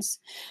contradictions.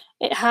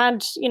 It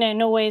had,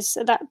 Norway's,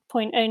 at that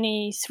point,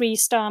 only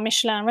 3-star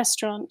Michelin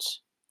restaurant.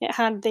 It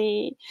had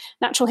the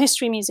Natural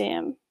History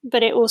Museum,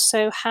 but it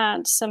also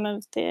had some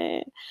of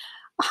the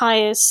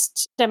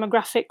highest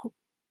demographic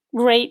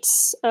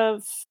rates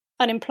of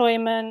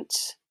unemployment,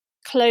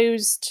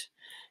 closed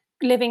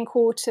living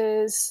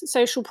quarters,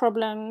 social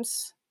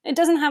problems. It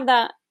doesn't have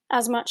that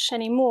as much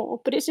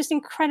anymore, but it's just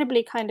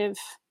incredibly kind of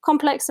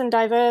complex and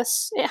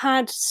diverse. It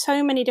had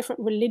so many different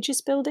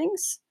religious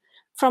buildings,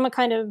 from a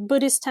kind of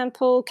Buddhist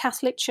temple,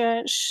 Catholic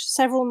church,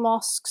 several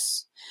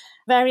mosques,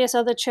 various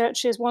other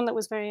churches, one that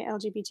was very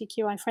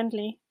LGBTQI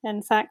friendly,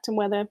 in fact, and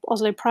where the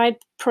Oslo Pride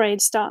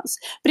Parade starts.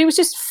 But it was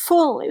just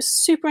full. It was a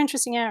super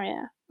interesting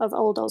area of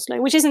old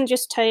Oslo, which isn't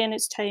just Tøyen,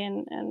 it's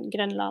Tøyen and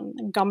Grenland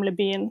and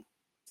Gamlebyen,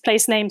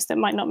 place names that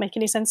might not make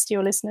any sense to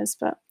your listeners,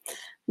 but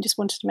I just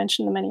wanted to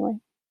mention them anyway.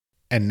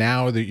 And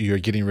now that you're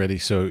getting ready,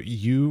 so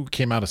you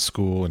came out of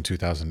school in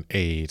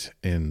 2008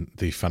 in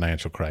the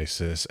financial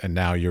crisis, and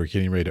now you're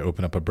getting ready to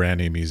open up a brand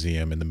new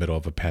museum in the middle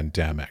of a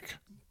pandemic.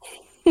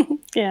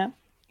 Yeah.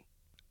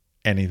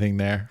 Anything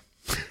there?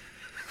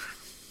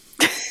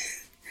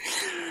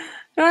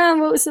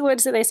 What was the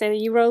words that they say? That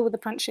you roll with the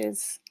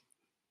punches.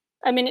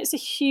 I mean, it's a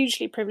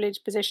hugely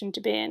privileged position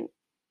to be in.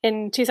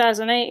 In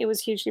 2008, it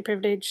was hugely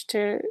privileged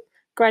to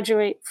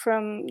graduate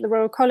from the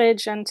Royal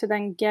College and to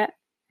then get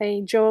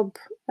a job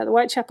at the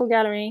Whitechapel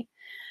Gallery.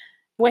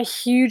 We're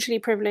hugely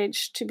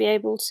privileged to be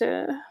able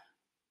to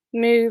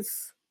move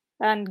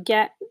and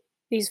get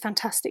these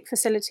fantastic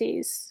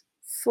facilities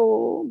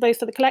for both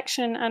for the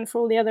collection and for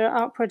all the other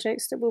art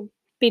projects that will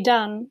be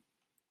done.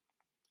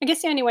 I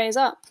guess the only way is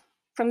up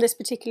from this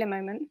particular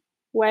moment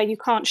where you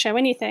can't show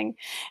anything.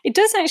 It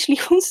does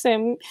actually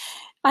also,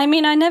 I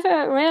mean, I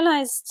never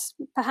realized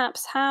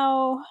perhaps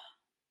how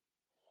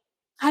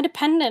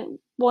dependent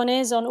one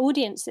is on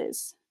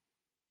audiences,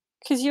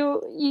 because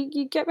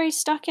you get very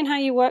stuck in how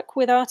you work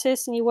with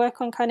artists, and you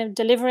work on kind of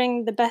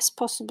delivering the best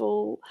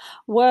possible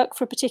work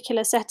for a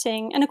particular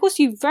setting. And of course,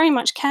 you very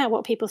much care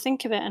what people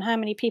think of it and how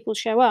many people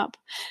show up.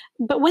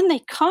 But when they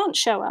can't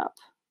show up,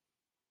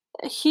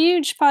 a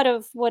huge part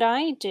of what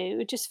I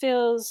do just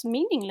feels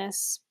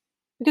meaningless,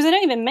 because they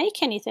don't even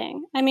make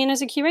anything. I mean,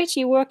 as a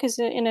curator, you work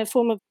in a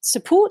form of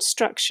support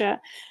structure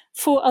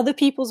for other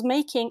people's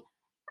making,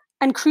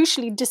 and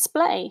crucially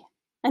display.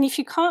 And if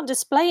you can't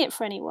display it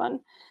for anyone,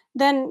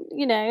 then,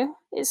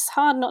 it's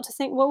hard not to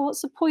think, well,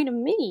 what's the point of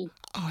me?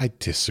 I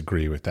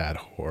disagree with that,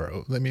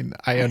 Hor. I mean,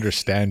 I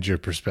understand your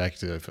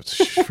perspective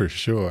for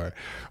sure.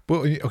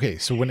 Well, okay,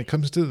 so when it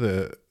comes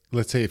to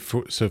let's say,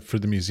 for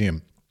the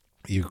museum,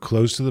 you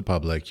close to the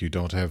public, you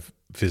don't have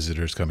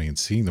visitors coming and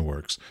seeing the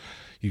works.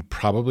 You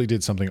probably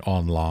did something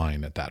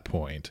online at that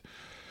point.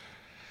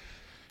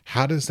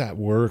 How does that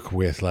work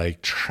with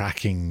like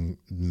tracking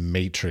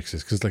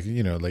matrices? Because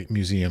like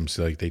museums,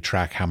 like they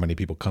track how many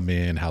people come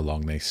in, how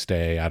long they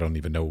stay. I don't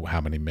even know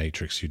how many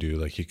matrix you do.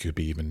 Like it could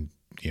be even,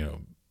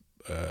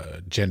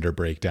 gender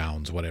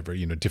breakdowns, whatever,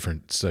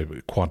 different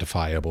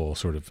quantifiable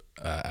sort of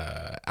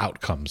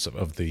outcomes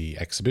of the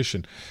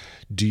exhibition.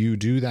 Do you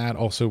do that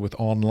also with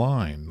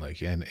online?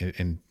 Like,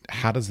 and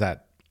how does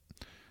that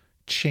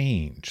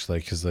change?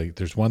 Like, because like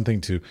there's one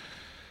thing to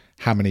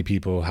how many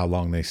people, how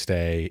long they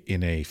stay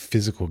in a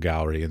physical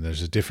gallery, and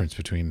there's a difference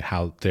between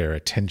how their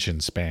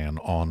attention span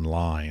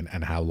online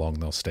and how long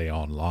they'll stay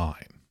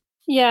online.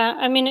 Yeah,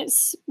 I mean,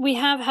 we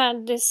have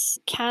had this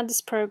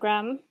CADS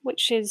program,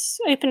 which is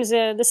open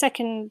the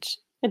second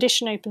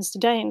edition opens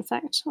today, in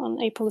fact, on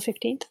April the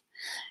 15th.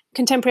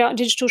 Contemporary Art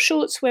Digital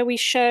Shorts, where we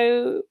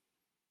show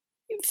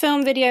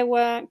film, video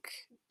work,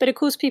 but of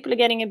course people are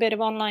getting a bit of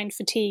online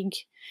fatigue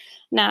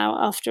now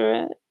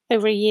after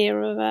over a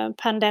year of a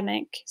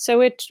pandemic. So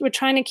we're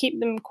trying to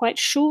keep them quite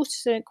short,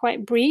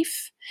 quite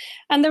brief.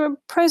 And there are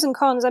pros and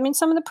cons. I mean,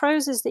 some of the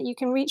pros is that you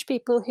can reach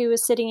people who are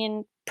sitting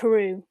in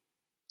Peru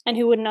and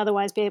who wouldn't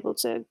otherwise be able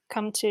to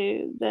come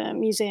to the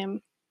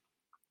museum.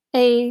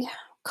 A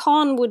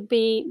con would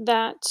be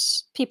that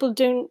people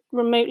don't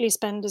remotely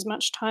spend as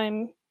much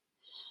time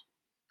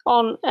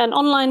on an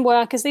online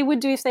work as they would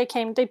do if they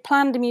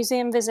planned a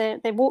museum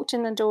visit, they walked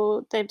in the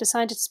door, they've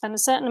decided to spend a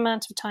certain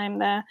amount of time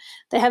there,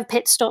 they have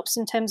pit stops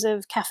in terms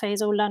of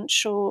cafes or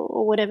lunch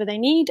or whatever they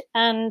need,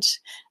 and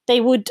I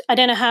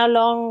don't know how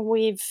long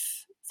we've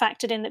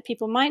factored in that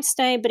people might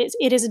stay, but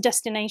it is a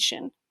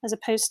destination as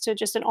opposed to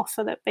just an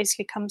offer that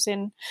basically comes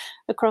in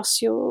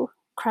across your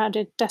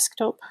crowded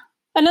desktop.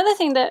 Another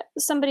thing that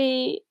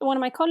one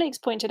of my colleagues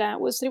pointed out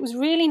was that it was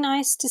really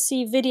nice to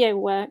see video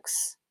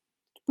works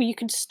where you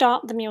could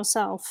start them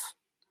yourself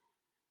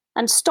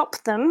and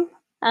stop them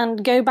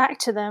and go back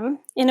to them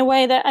in a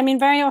way that, I mean,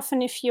 very often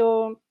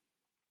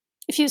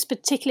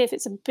particularly if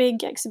it's a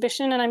big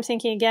exhibition, and I'm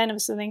thinking again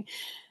of something,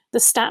 the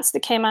stats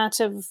that came out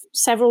of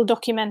several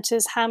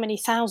documenters, how many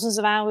thousands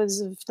of hours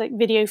of like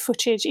video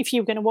footage if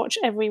you're going to watch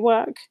every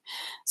work.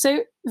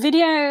 So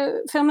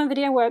film and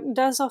video work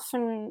does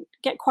often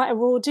get quite a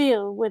raw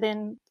deal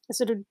within a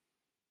sort of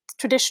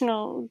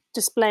traditional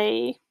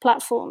display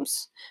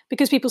platforms,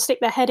 because people stick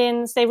their head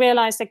in, they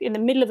realize like in the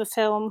middle of a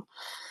film,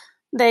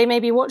 they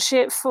maybe watch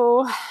it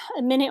for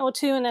a minute or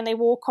two and then they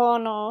walk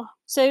on.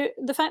 So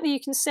the fact that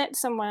you can sit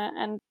somewhere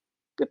and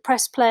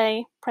press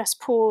play, press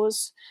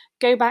pause,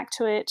 go back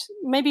to it,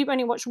 maybe you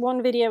only watch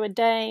one video a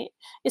day,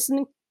 it's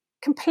a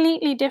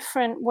completely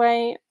different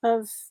way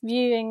of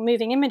viewing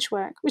moving image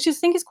work, which I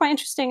think is quite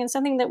interesting and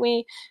something that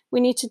we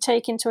need to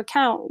take into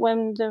account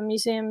when the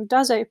museum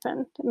does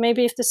open.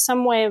 Maybe if there's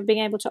some way of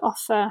being able to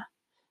offer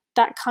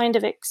that kind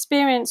of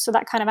experience or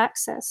that kind of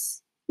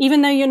access,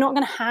 even though you're not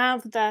going to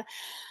have the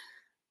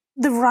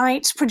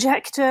right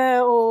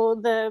projector or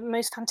the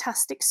most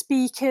fantastic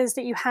speakers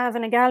that you have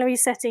in a gallery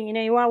setting,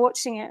 you are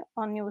watching it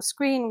on your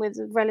screen with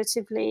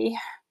relatively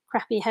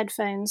crappy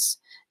headphones,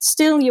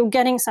 still you're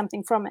getting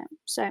something from it.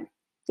 So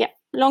yeah,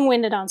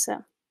 long-winded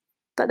answer,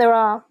 but there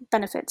are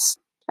benefits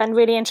and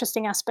really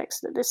interesting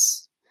aspects that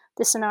this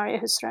scenario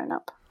has thrown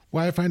up.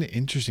 Well, I find it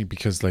interesting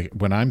because like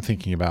when I'm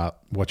thinking about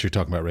what you're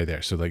talking about right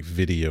there, so like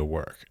video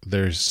work,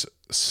 there's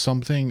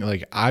something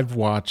like I've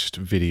watched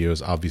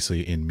videos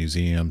obviously in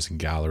museums and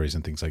galleries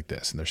and things like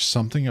this, and there's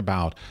something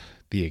about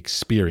the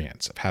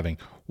experience of having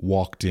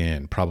walked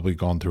in, probably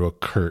gone through a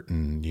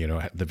curtain,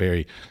 the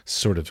very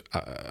sort of,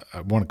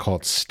 I want to call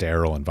it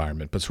sterile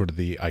environment, but sort of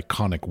the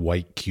iconic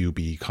white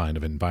cubey kind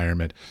of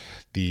environment,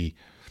 the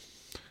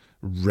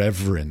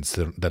reverence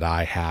that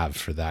I have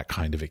for that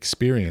kind of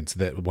experience,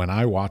 that when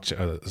I watch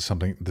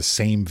the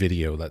same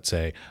video, let's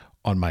say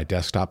on my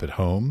desktop at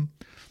home,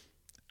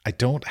 I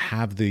don't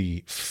have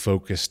the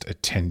focused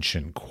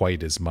attention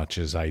quite as much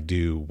as I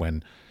do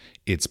when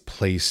it's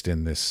placed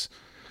in this,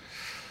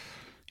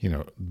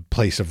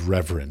 place of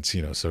reverence,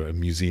 so a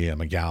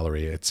museum, a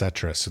gallery,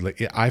 etc. So like,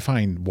 I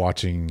find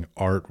watching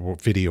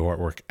video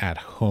artwork at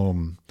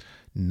home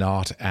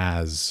not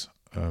as,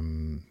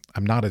 I'm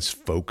not as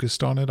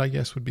focused on it, I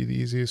guess would be the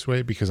easiest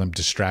way, because I'm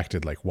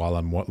distracted. Like while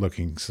I'm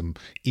looking, some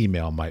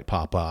email might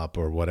pop up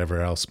or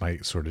whatever else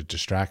might sort of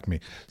distract me.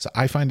 So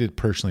I find it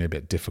personally a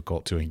bit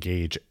difficult to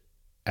engage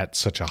at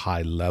such a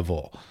high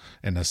level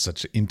and as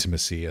such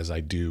intimacy as I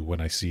do when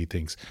I see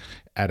things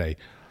at a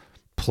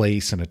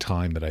place and a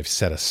time that I've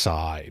set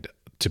aside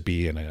to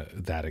be in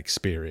that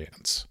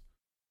experience.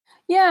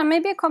 Yeah,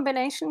 maybe a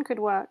combination could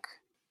work.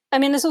 I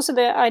mean, there's also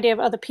the idea of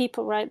other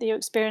people, right? That you're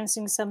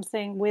experiencing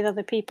something with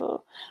other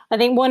people. I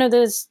think one of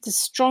the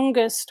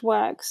strongest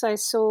works I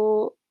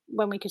saw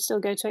when we could still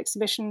go to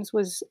exhibitions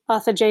was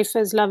Arthur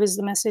Jafer's Love is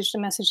the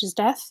Message is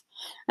Death.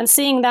 And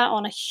seeing that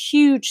on a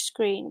huge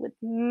screen with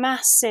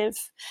massive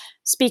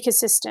speaker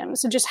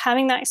systems, and just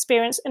having that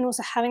experience and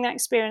also having that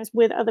experience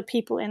with other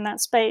people in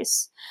that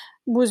space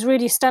was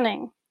really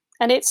stunning.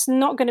 And it's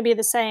not going to be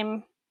the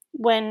same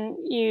when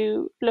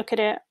you look at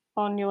it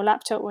on your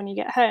laptop when you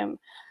get home.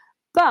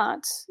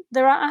 But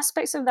there are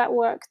aspects of that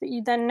work that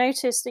you then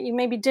notice that you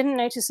maybe didn't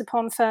notice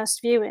upon first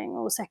viewing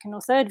or second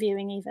or third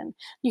viewing even.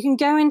 You can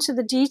go into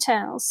the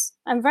details,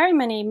 and very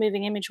many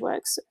moving image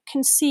works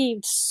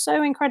conceived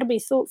so incredibly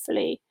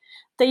thoughtfully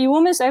that you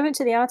almost owe it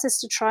to the artist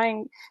to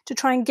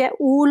try and get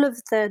all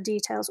of the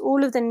details,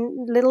 all of the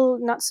little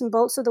nuts and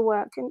bolts of the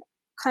work, and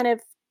kind of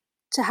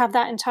to have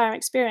that entire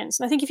experience.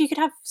 And I think if you could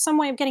have some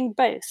way of getting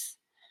both,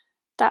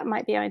 that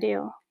might be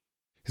ideal.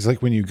 It's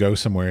like when you go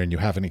somewhere and you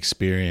have an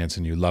experience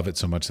and you love it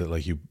so much that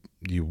like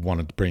you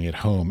want to bring it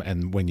home,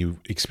 and when you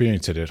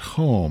experience it at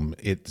home,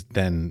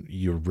 then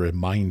you're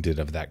reminded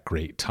of that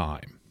great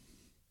time.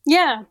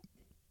 Yeah.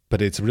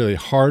 But it's really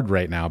hard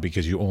right now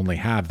because you only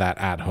have that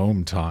at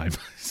home time.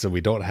 So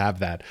we don't have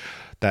that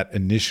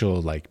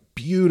initial like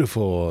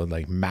beautiful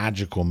like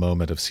magical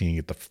moment of seeing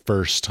it the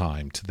first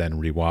time to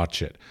then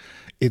rewatch it.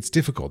 It's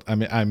difficult. I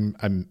mean,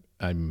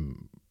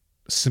 I'm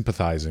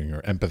sympathizing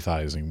or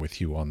empathizing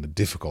with you on the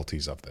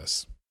difficulties of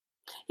this.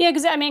 Yeah,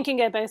 because I mean, it can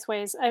go both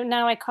ways.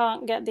 Now I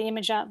can't get the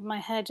image out of my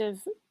head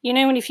of,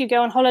 when if you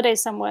go on holiday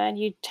somewhere and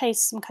you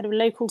taste some kind of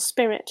local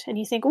spirit and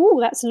you think, oh,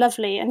 that's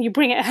lovely, and you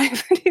bring it home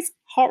and it's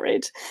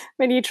horrid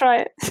when you try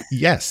it.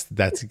 Yes,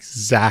 that's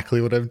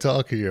exactly what I'm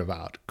talking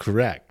about.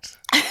 Correct.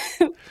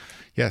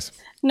 Yes.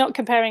 Not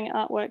comparing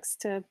artworks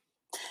to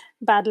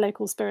bad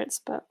local spirits,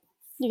 but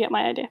you get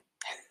my idea.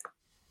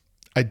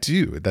 I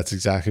do. That's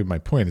exactly my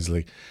point, is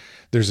like,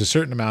 there's a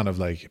certain amount of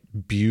like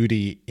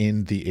beauty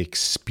in the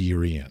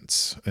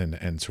experience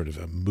and sort of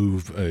a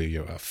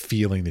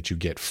feeling that you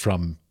get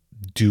from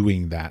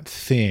doing that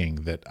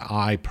thing that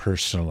I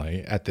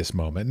personally, at this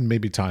moment, and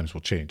maybe times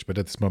will change, but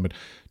at this moment,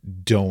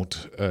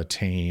 don't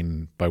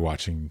attain by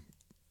watching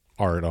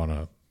art on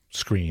a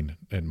screen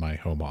in my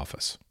home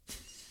office.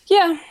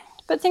 Yeah,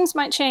 but things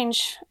might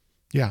change.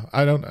 Yeah,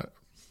 I don't know.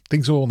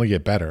 Things will only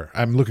get better.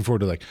 I'm looking forward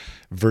to like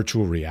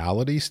virtual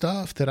reality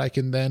stuff that I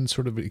can then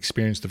sort of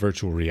experience the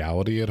virtual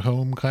reality at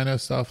home kind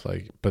of stuff.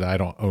 Like, but I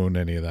don't own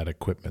any of that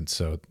equipment,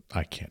 so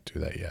I can't do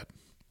that yet.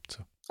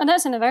 So, and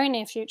that's in the very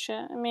near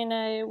future. I mean,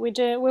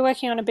 we're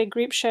working on a big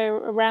group show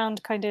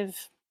around kind of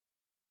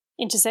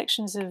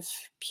intersections of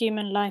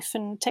human life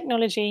and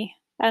technology,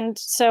 and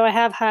so I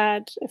have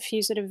had a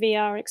few sort of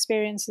VR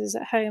experiences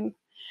at home.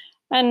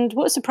 And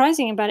what's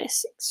surprising about it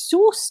is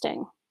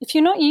exhausting. If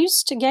you're not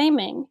used to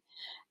gaming,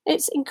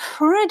 it's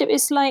incredible.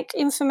 It's like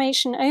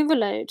information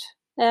overload.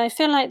 I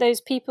feel like those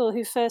people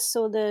who first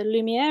saw the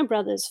Lumiere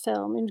brothers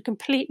film and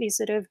completely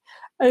sort of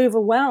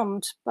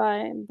overwhelmed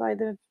by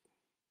the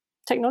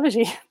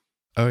technology.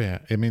 Oh yeah,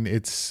 I mean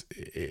it's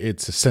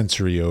a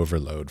sensory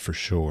overload for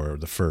sure.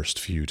 The first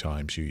few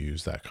times you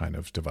use that kind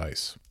of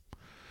device,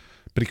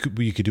 but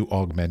you could do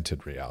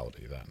augmented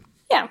reality then.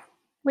 Yeah,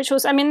 which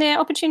was, I mean, the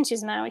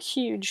opportunities now are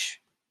huge.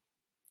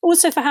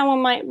 Also for how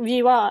one might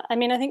view art. I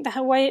mean, I think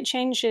the way it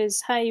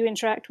changes how you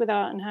interact with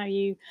art and how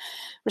you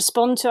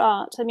respond to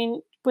art. I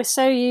mean, we're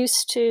so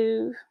used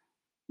to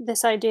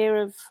this idea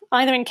of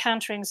either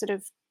encountering sort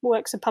of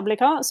works of public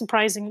art,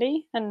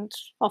 surprisingly, and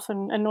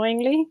often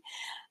annoyingly.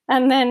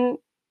 And then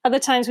other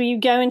times where you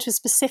go into a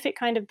specific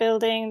kind of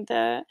building,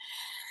 the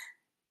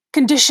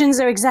conditions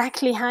are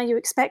exactly how you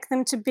expect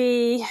them to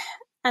be.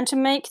 And to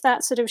make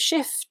that sort of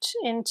shift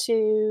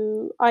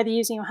into either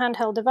using your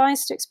handheld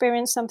device to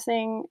experience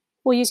something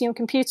or using your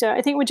computer,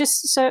 I think we're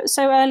just so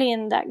early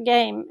in that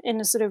game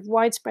in a sort of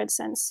widespread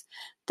sense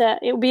that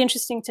it will be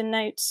interesting to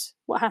note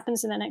what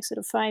happens in the next sort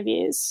of 5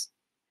 years.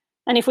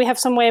 And if we have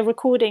some way of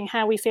recording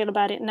how we feel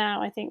about it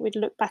now, I think we'd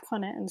look back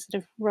on it and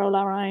sort of roll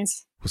our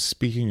eyes. Well,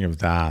 speaking of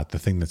that, the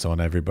thing that's on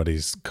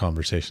everybody's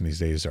conversation these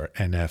days are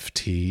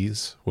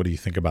NFTs. What do you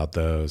think about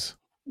those?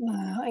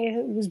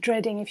 I was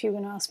dreading if you were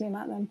going to ask me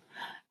about them.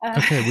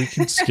 Okay, we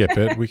can skip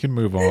it. We can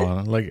move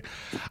on.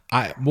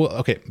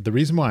 The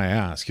reason why I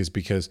ask is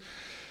because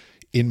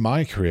in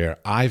my career,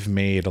 I've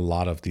made a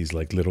lot of these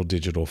like little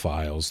digital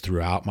files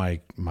throughout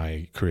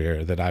my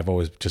career that I've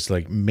always just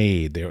like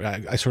made.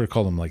 I sort of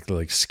call them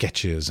like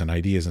sketches and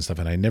ideas and stuff,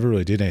 and I never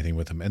really did anything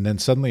with them. And then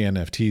suddenly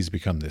NFTs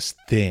become this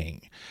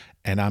thing,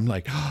 and I'm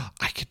like,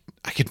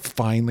 I could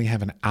finally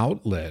have an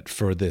outlet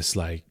for this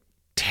like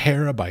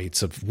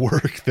terabytes of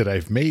work that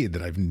I've made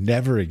that I've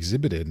never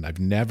exhibited and I've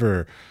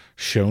never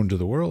shown to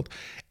the world.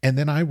 And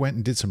then I went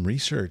and did some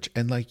research,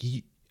 and like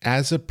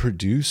as a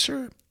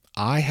producer,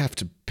 I have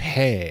to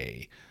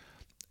pay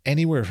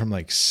anywhere from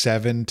like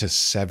 $7 to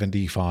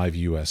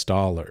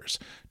 $75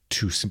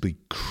 to simply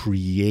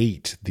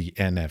create the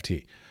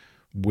NFT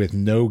with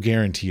no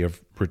guarantee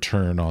of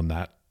return on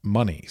that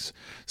monies.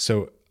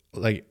 So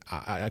like,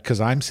 because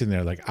I'm sitting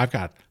there like I've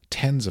got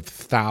tens of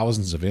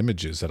thousands of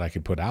images that I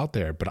could put out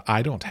there, but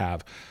I don't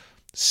have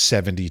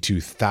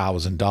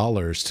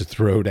 $72,000 to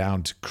throw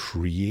down to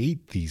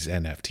create these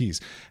NFTs.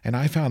 And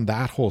I found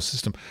that whole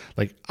system,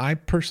 like, I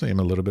personally am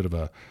a little bit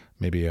of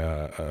maybe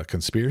a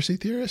conspiracy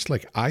theorist.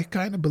 Like, I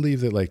kind of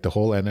believe that like the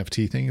whole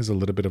NFT thing is a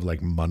little bit of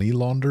like money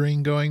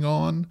laundering going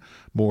on,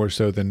 more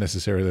so than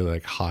necessarily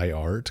like high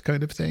art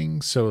kind of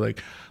thing. So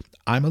like,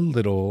 I'm a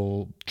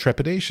little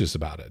trepidatious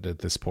about it at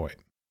this point.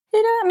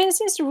 I mean, it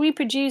seems to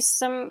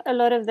reproduce a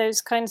lot of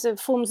those kinds of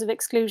forms of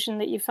exclusion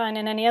that you find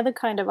in any other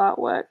kind of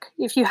artwork.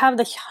 If you have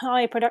the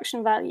high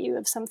production value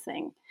of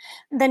something,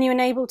 then you're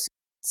able to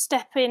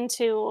step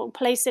into or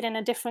place it in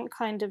a different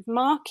kind of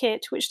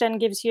market, which then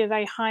gives you a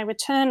very high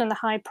return and the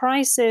high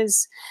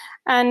prices.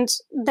 And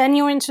then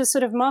you're into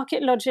sort of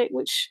market logic,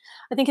 which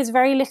I think has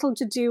very little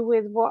to do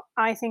with what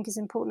I think is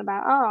important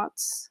about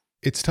arts.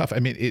 It's tough. I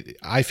mean,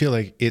 I feel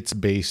like it's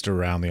based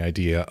around the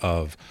idea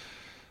of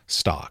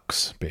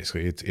stocks.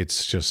 Basically,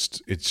 it's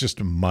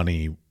just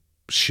money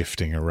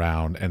shifting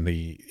around, and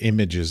the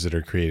images that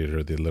are created,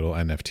 or the little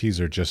NFTs,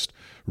 are just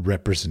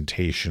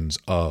representations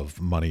of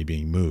money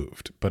being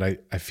moved. But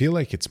I feel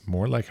like it's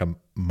more like a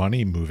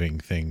money moving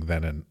thing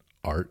than an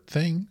art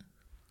thing.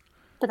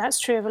 But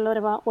that's true of a lot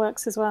of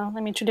artworks as well.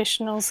 I mean,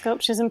 traditional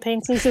sculptures and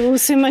paintings are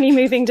also money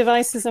moving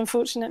devices,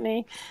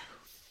 unfortunately.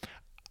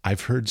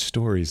 I've heard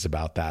stories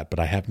about that, but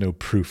I have no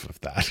proof of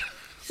that.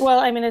 Well,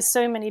 I mean, there's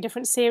so many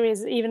different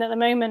series, even at the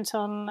moment,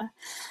 on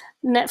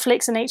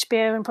Netflix and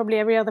HBO and probably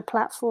every other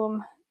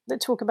platform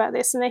that talk about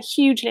this. And they're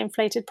hugely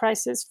inflated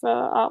prices for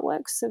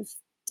artworks. It's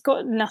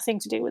got nothing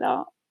to do with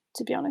art,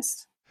 to be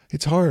honest.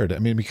 It's hard. I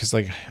mean, because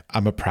like,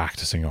 I'm a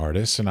practicing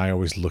artist and I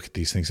always look at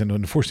these things. And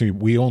unfortunately,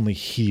 we only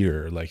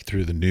hear like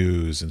through the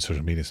news and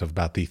social media stuff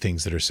about the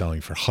things that are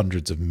selling for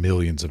hundreds of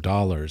millions of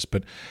dollars.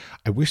 But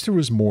I wish there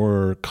was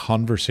more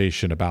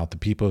conversation about the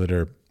people that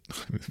are,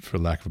 for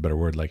lack of a better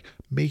word, like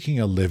making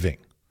a living,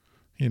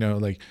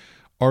 like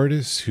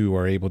artists who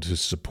are able to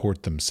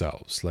support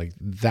themselves. Like,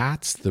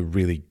 that's the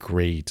really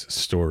great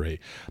story.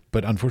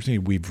 But unfortunately,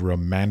 we've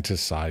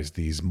romanticized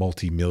these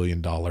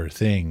multi-million-dollar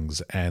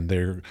things, and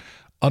they're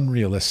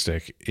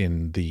unrealistic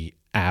in the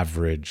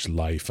average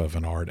life of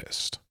an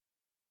artist.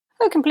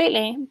 Oh,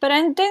 completely. But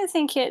I don't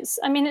think it's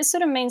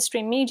sort of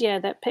mainstream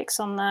media that picks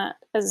on that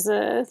as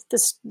the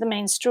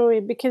main story,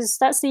 because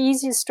that's the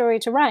easiest story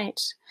to write.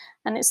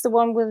 And it's the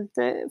one with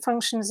the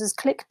functions as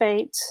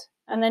clickbait.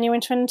 And then you're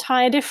into an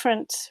entire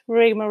different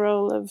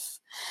rigmarole of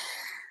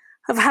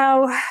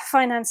how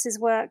finances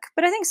work.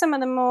 But I think some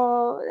of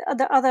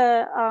the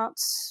other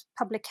arts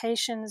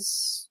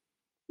publications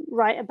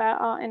write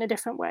about art in a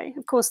different way.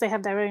 Of course, they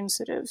have their own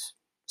sort of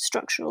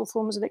structural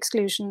forms of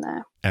exclusion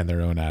there, and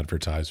their own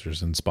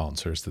advertisers and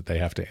sponsors that they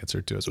have to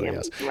answer to as well.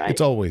 Yes, right.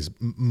 It's always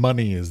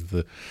money is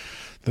the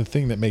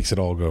thing that makes it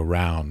all go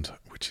round,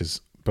 which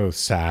is both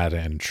sad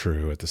and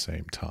true at the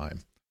same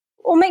time.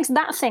 Or makes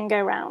that thing go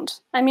round.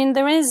 I mean,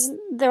 there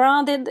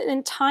are the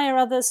entire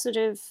other sort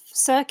of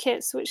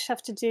circuits which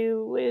have to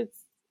do with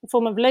a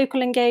form of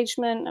local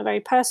engagement, a very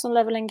personal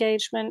level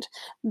engagement.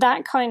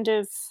 That kind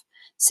of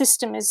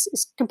system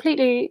is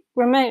completely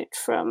remote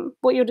from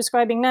what you're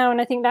describing now.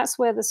 And I think that's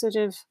where the sort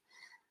of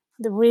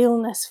the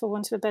realness, for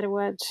want of a better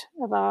word,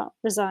 of art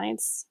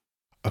resides.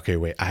 Okay,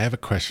 wait, I have a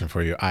question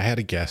for you. I had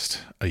a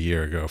guest a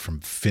year ago from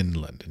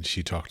Finland, and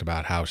she talked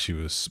about how she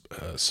was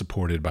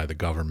supported by the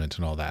government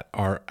and all that.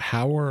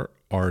 How are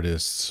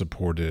artists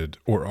supported,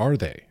 or are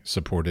they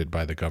supported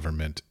by the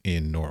government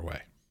in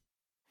Norway?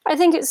 I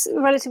think it's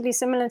relatively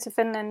similar to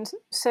Finland.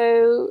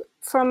 So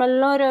from a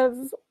lot of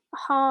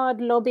hard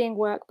lobbying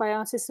work by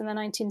artists in the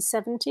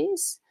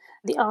 1970s,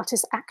 the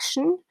Artist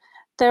Action,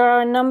 there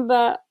are a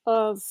number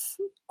of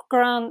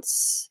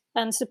grants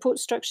and support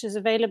structures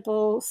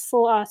available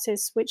for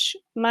artists which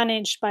are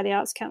managed by the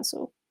Arts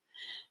Council.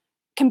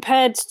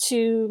 Compared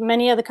to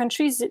many other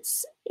countries,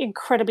 it's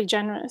incredibly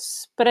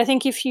generous. But I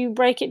think if you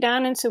break it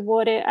down into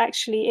what it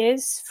actually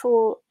is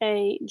for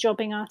a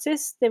jobbing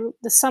artist, the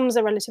sums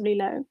are relatively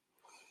low.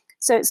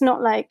 So it's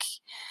not like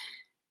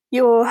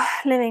you're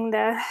living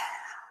the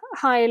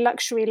high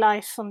luxury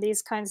life on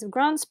these kinds of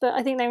grants, but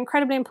I think they're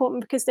incredibly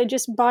important because they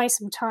just buy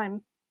some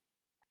time.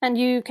 And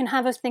you can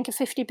have, I think, a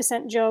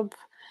 50% job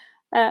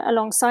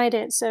alongside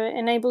it. So it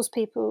enables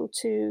people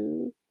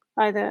to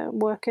either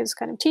work as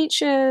kind of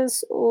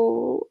teachers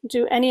or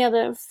do any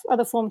other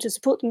form to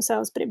support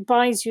themselves, but it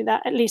buys you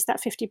at least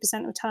that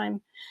 50% of time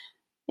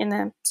in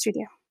the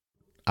studio.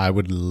 I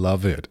would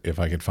love it if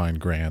I could find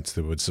grants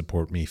that would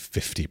support me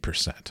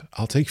 50%.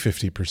 I'll take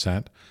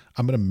 50%.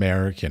 I'm an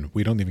American.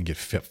 We don't even get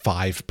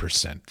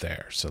 5%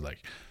 there. So like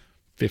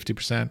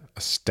 50%,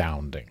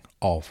 astounding.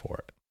 All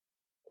for it.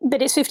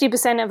 But it's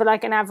 50% of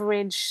like an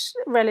average,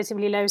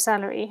 relatively low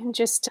salary,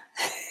 just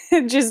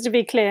to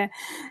be clear.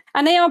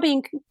 And they are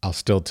being... I'll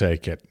still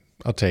take it.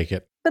 I'll take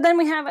it. But then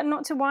we have, and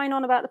not to whine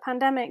on about the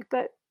pandemic,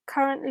 but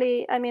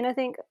currently, I mean, I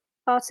think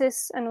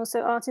artists and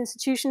also art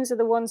institutions are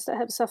the ones that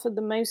have suffered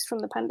the most from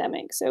the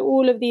pandemic. So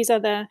all of these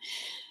other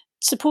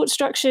support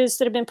structures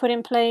that have been put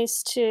in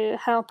place to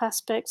help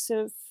aspects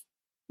of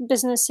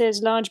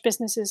businesses, large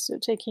businesses, are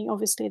taking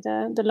obviously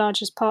the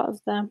largest part of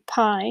the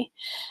pie.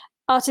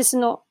 Artists are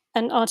not,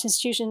 and art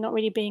institutions not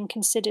really being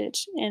considered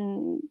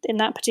in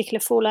that particular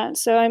fallout.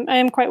 So I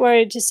am quite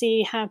worried to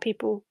see how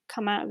people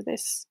come out of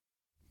this.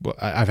 Well,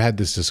 I've had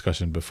this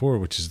discussion before,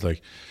 which is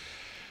like,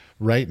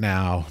 right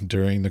now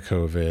during the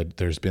COVID,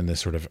 there's been this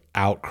sort of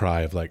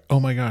outcry of like, oh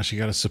my gosh, you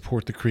got to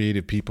support the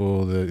creative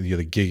people,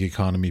 the gig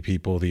economy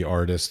people, the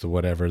artists, the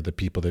whatever, the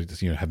people that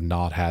have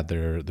not had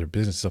their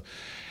business stuff.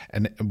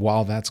 And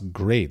while that's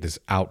great, this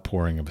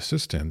outpouring of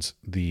assistance,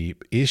 the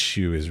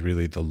issue is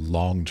really the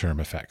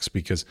long-term effects,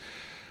 because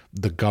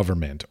the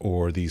government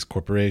or these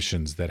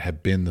corporations that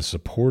have been the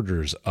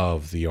supporters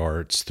of the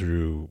arts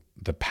through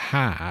the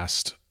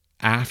past,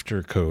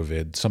 after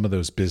COVID, some of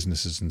those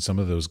businesses and some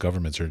of those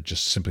governments are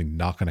just simply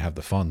not going to have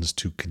the funds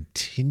to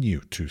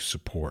continue to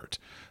support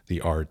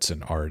the arts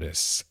and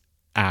artists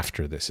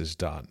after this is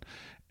done.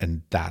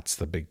 And that's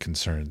the big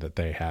concern that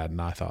they had. And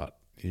I thought,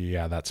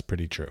 yeah, that's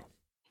pretty true.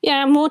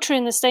 Yeah, more true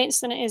in the States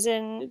than it is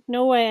in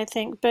Norway, I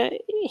think, but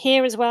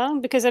here as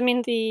well, because I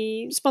mean,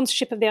 the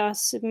sponsorship of the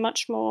arts is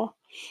much more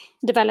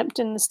developed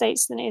in the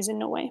States than it is in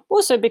Norway.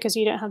 Also because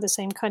you don't have the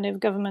same kind of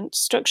government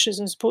structures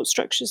and support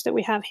structures that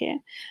we have here.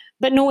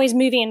 But Norway's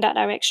moving in that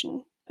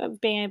direction of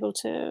being able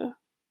to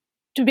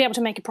be able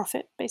to make a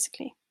profit,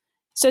 basically.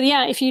 So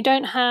yeah, if you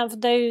don't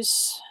have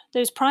those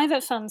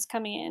private funds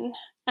coming in,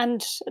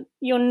 and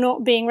you're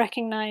not being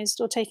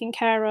recognized or taken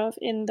care of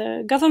in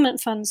the government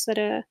funds that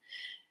are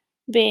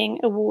being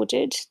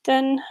awarded,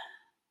 then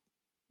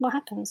what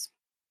happens?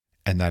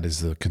 And that is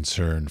the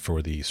concern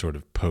for the sort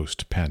of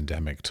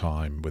post-pandemic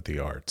time with the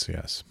arts,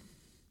 yes.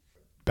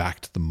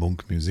 Back to the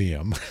Munch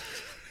Museum.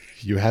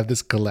 You have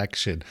this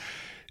collection.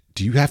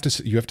 Do you have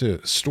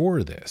to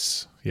store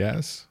this,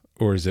 yes?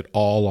 Or is it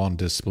all on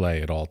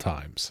display at all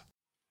times?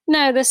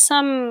 No, there's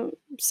some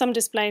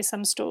display,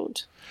 some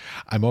stored.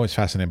 I'm always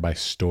fascinated by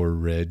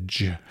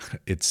storage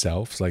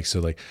itself.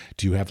 So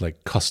do you have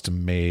like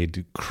custom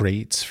made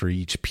crates for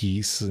each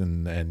piece,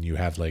 and you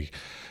have like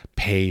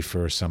pay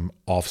for some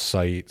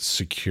offsite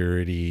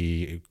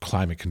security,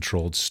 climate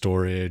controlled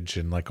storage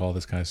and like all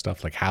this kind of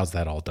stuff? Like, how's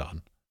that all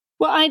done?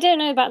 Well, I don't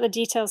know about the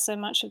details so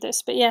much of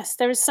this, but yes,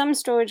 there is some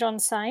storage on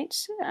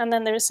site, and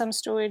then there is some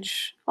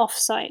storage off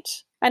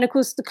site. And of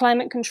course, the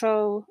climate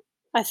control,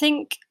 I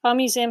think our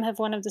museum have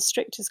one of the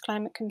strictest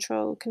climate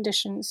control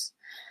conditions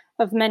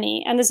of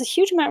many. And there's a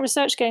huge amount of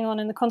research going on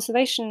in the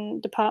conservation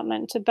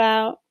department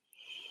about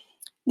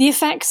the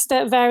effects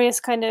that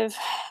various kind of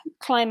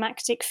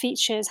climactic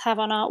features have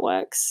on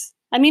artworks.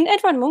 I mean,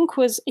 Edvard Munch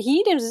was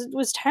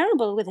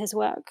terrible with his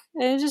work.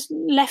 He just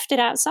left it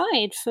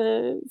outside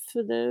for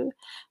the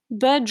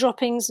bird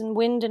droppings and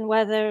wind and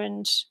weather.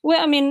 And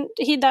well, I mean,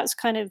 that's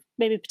kind of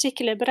maybe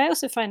particular, but I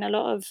also find a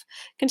lot of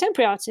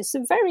contemporary artists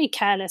are very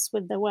careless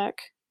with their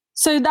work.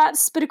 So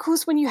but of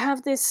course, when you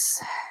have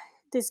this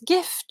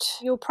gift,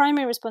 your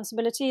primary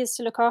responsibility is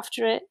to look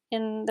after it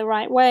in the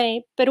right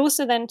way, but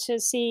also then to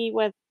see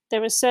whether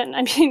there are certain,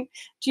 I mean,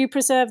 do you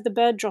preserve the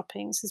bird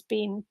droppings has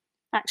been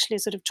actually a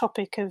sort of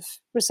topic of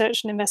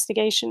research and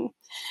investigation.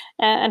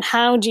 And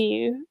how do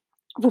you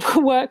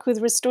work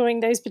with restoring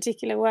those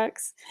particular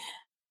works?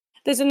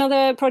 There's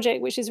another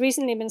project which has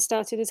recently been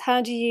started, is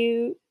how do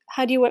you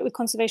work with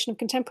conservation of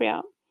contemporary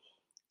art?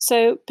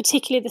 So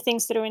particularly the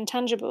things that are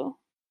intangible.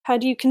 How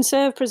do you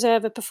conserve,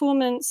 preserve a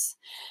performance?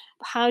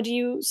 How do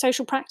you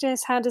social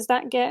practice? How does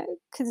that get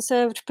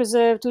conserved,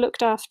 preserved,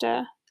 looked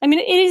after? I mean,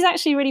 it is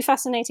actually a really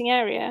fascinating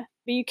area,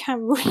 but you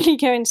can really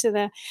go into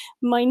the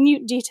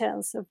minute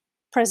details of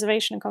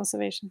preservation and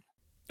conservation.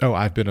 Oh,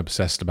 I've been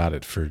obsessed about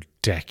it for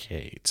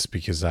decades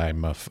because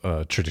I'm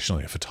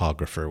traditionally a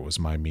photographer was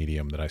my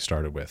medium that I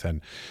started with.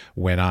 And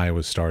when I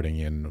was starting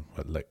in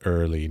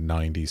early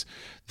 90s,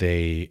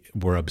 they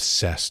were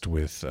obsessed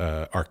with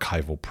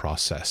archival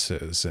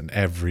processes, and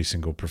every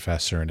single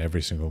professor and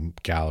every single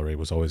gallery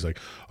was always like,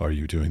 are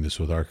you doing this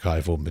with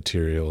archival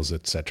materials,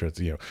 et cetera,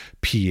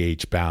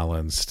 pH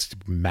balanced,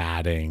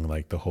 matting,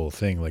 like the whole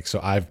thing. Like, so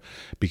I've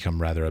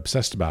become rather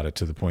obsessed about it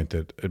to the point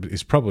that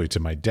it's probably to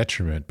my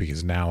detriment,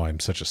 because now I'm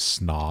such a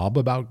snob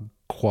about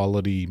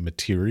quality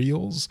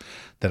materials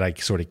that I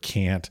sort of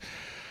can't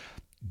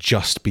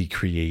just be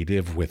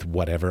creative with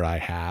whatever I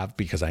have,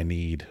 because I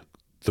need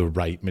the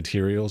right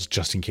materials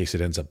just in case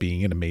it ends up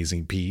being an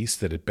amazing piece,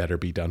 that it better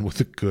be done with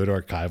the good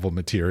archival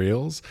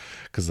materials,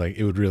 because like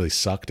it would really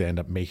suck to end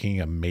up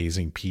making an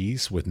amazing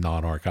piece with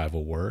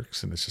non-archival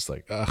works, and it's just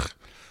like, ugh.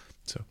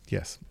 So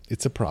yes,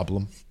 it's a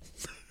problem.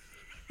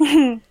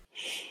 So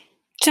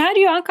how do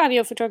you archive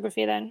your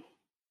photography then?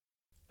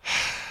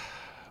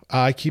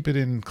 I keep it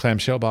in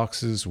clamshell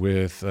boxes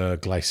with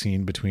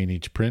glycine between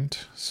each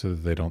print so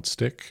that they don't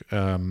stick,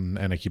 and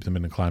I keep them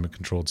in a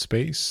climate-controlled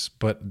space.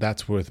 But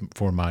that's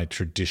for my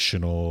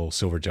traditional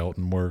silver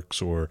gelatin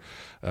works, or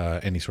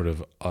any sort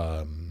of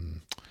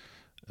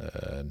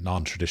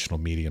non-traditional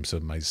medium, so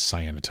my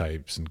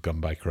cyanotypes and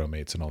gum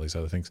bichromates and all these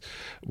other things.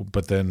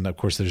 But then, of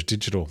course, there's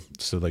digital.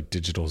 So like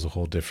digital is a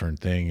whole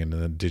different thing, and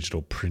then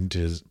digital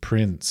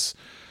prints.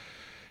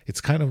 it's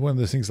kind of one of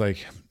those things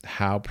like,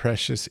 how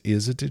precious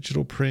is a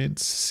digital print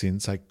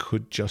since I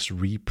could just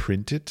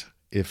reprint it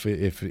if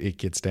it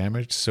gets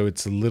damaged? So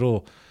it's a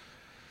little,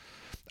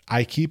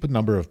 I keep a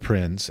number of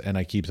prints, and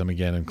I keep them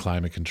again in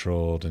climate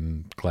controlled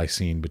and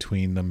glycine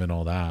between them and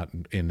all that,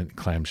 in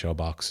clamshell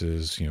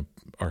boxes,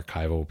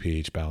 archival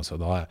pH balance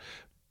and all that.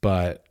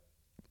 But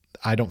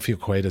I don't feel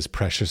quite as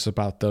precious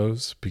about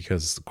those,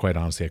 because quite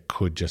honestly, I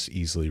could just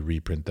easily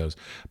reprint those.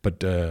 But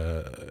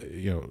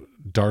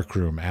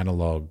darkroom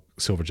analog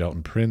silver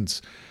gelatin prints,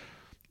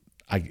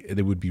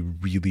 it would be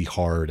really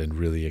hard and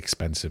really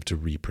expensive to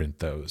reprint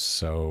those.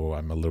 So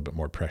I'm a little bit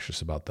more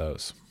precious about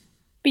those.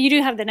 But you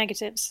do have the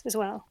negatives as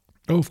well.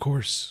 Oh, of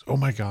course. Oh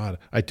my God.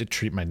 I did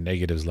treat my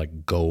negatives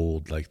like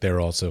gold. Like, they're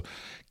also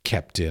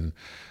kept in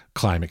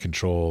climate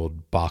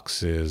controlled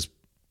boxes,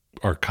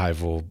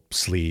 archival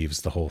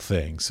sleeves, the whole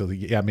thing. So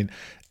yeah, I mean,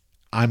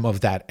 I'm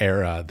of that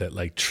era that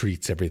like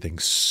treats everything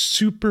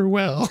super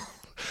well.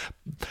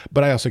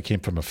 But I also came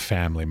from a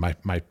family.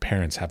 My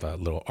parents have a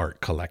little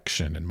art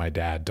collection, and my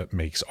dad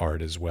makes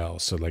art as well.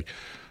 So like,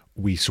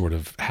 we sort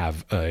of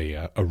have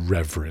a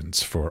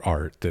reverence for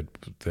art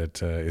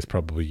that is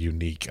probably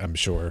unique, I'm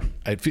sure.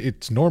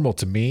 It's normal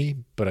to me,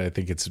 but I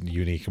think it's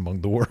unique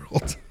among the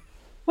world.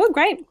 Well,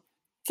 great.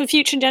 For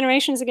future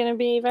generations are going to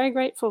be very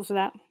grateful for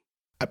that.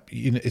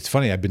 It's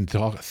funny. I've been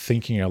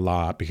thinking a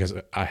lot, because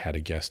I had a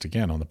guest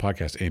again on the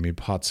podcast, Amy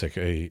Pottsick,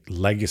 a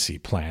legacy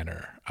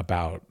planner,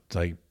 about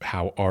like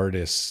how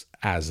artists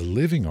as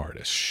living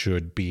artists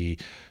should be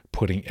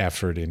putting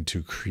effort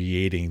into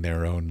creating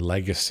their own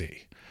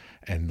legacy,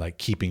 and like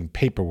keeping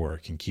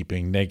paperwork and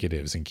keeping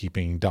negatives and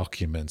keeping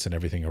documents and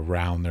everything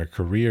around their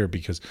career,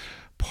 because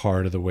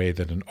part of the way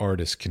that an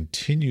artist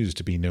continues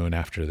to be known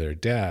after their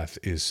death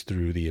is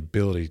through the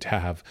ability to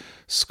have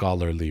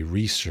scholarly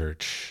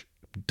research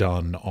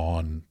done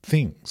on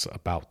things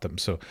about them.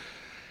 So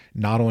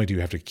not only do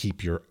you have to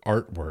keep your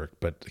artwork,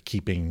 but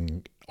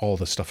keeping all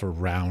the stuff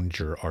around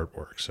your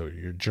artwork. So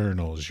your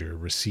journals, your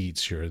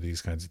receipts,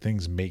 these kinds of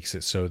things, makes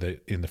it so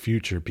that in the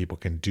future people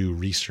can do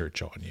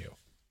research on you.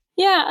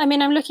 Yeah, I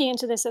mean, I'm looking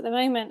into this at the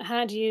moment.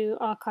 How do you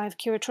archive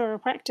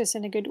curatorial practice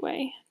in a good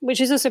way?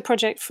 Which is also a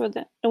project for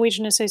the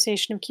Norwegian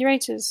Association of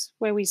Curators,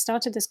 where we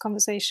started this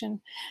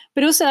conversation.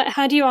 But also,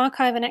 how do you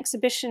archive an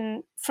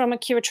exhibition from a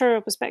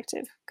curatorial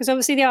perspective? Because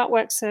obviously the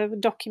artworks are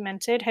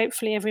documented.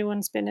 Hopefully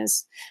everyone's been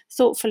as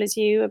thoughtful as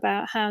you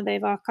about how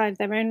they've archived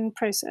their own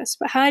process.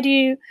 But how do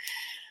you,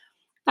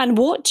 and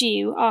what do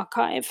you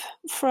archive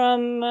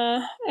from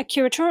a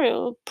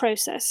curatorial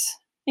process?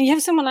 And you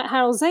have someone like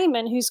Harold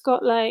Zeman, who's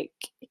got like,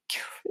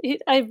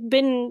 I've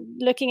been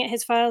looking at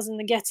his files in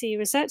the Getty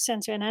Research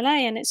Center in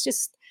LA, and it's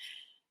just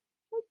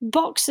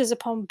boxes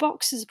upon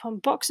boxes upon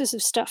boxes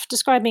of stuff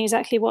describing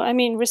exactly what I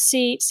mean.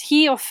 Receipts.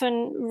 He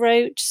often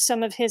wrote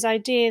some of his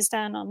ideas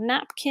down on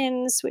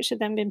napkins, which have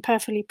then been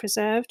perfectly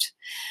preserved.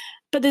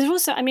 But there's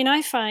also, I mean,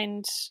 I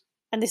find,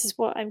 and this is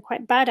what I'm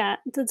quite bad at,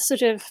 the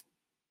sort of,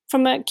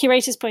 from a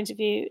curator's point of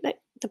view, like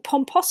the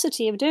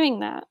pomposity of doing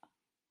that.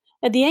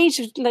 At the age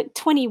of like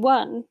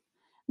 21,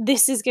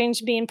 this is going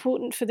to be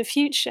important for the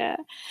future.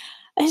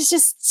 It's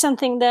just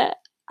something that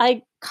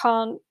I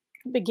can't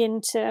begin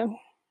to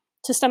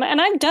stomach.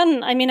 And I've done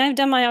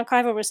my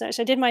archival research.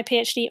 I did my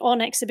PhD on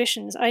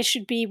exhibitions. I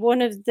should be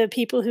one of the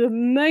people who are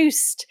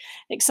most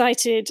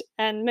excited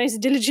and most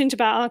diligent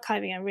about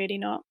archiving. I'm really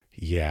not.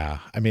 Yeah.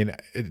 I mean,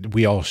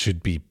 we all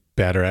should be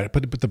better at it.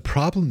 But the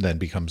problem then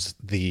becomes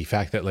the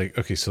fact that, like,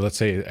 okay, so let's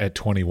say at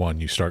 21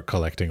 you start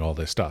collecting all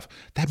this stuff.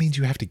 That means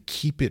you have to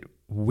keep it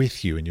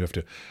with you, and you have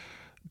to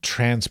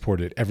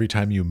transport it every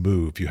time you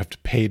move. You have to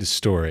pay to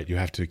store it. You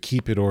have to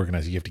keep it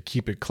organized. You have to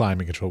keep it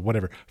climate controlled,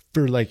 whatever,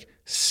 for like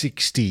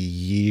 60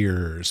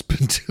 years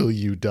until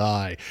you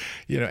die,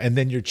 and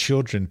then your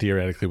children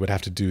theoretically would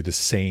have to do the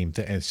same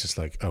thing. And it's just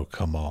like, oh,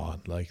 come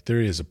on. Like, there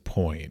is a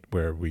point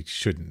where we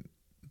shouldn't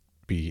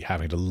be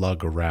having to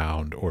lug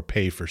around or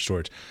pay for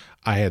storage.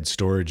 I had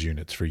storage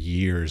units for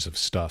years of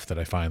stuff that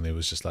I finally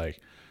was just like,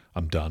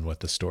 I'm done with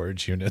the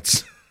storage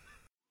units.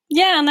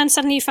 Yeah, and then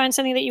suddenly you find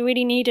something that you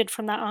really needed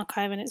from that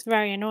archive, and it's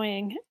very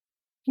annoying.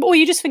 Or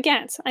you just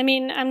forget. I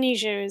mean,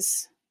 amnesia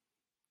is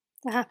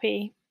a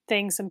happy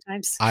thing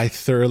sometimes. I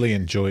thoroughly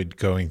enjoyed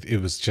going.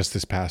 It was just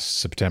this past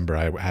September,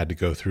 I had to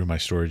go through my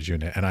storage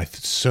unit, and I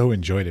so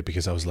enjoyed it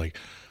because I was like,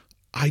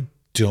 I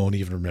don't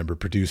even remember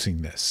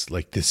producing this.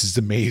 Like, this is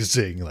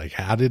amazing. Like,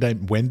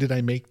 when did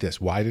I make this?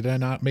 Why did I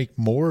not make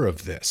more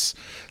of this?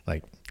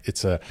 Like,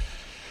 it's a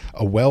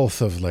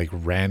wealth of like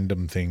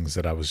random things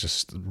that I was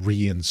just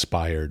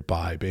re-inspired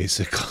by,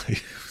 basically,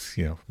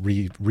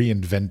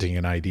 reinventing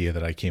an idea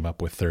that I came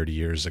up with 30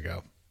 years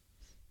ago.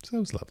 So it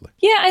was lovely.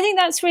 Yeah, I think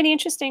that's really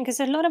interesting because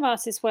a lot of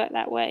artists work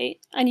that way,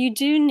 and you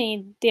do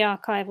need the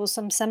archive or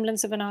some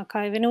semblance of an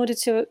archive in order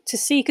to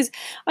see, because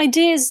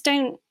ideas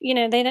don't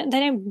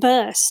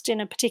burst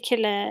in a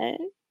particular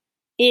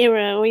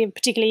era or a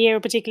particular year or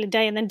a particular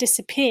day and then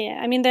disappear.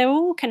 I mean, they're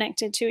all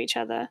connected to each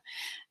other.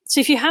 So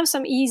if you have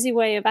some easy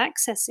way of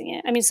accessing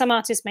it, I mean, some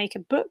artists make a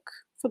book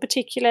for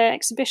particular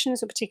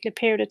exhibitions or particular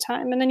period of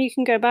time, and then you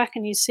can go back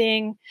and you're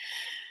seeing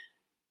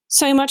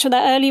so much of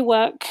that early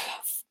work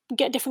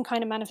get different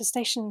kind of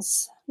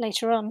manifestations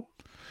later on.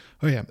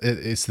 Oh yeah,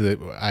 it's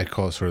I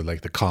call it sort of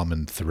like the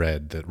common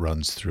thread that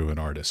runs through an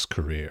artist's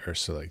career.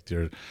 So like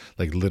there are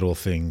like little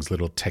things,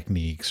 little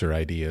techniques or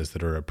ideas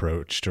that are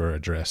approached or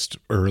addressed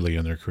early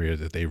in their career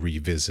that they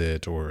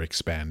revisit or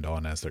expand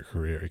on as their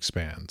career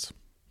expands.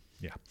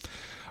 Yeah.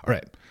 All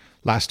right.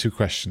 Last two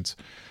questions.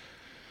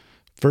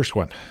 First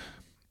one.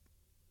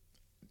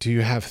 Do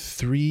you have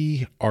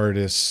 3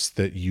 artists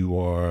that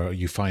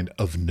you find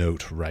of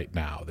note right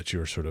now that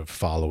you're sort of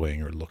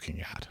following or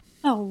looking at?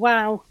 Oh,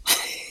 wow.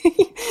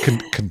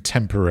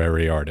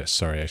 Contemporary artists.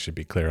 Sorry, I should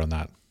be clear on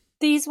that.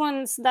 These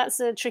ones, that's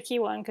a tricky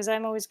one because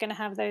I'm always going to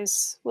have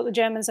those, what the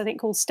Germans, I think,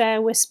 call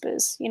stare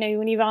whispers. You know,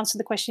 when you've answered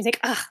the question, you think,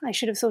 I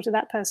should have thought of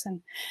that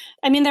person.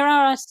 I mean, there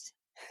are,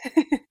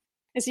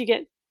 as you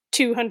get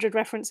 200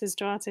 references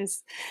to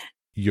artists.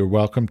 You're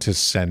welcome to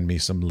send me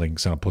some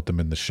links and I'll put them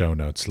in the show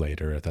notes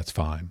later. That's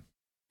fine.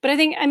 But I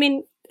think,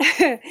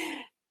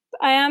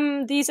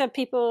 these are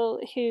people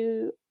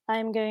who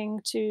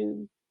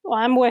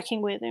I'm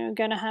working with and are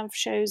going to have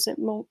shows at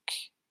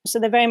Munch. So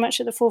they're very much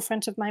at the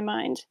forefront of my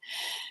mind.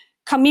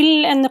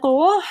 Camille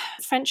Enro,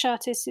 French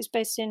artist who's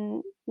based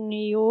in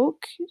New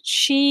York.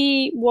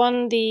 She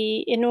won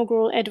the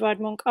inaugural Edvard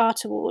Munch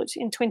Art Award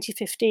in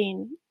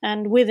 2015.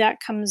 And with that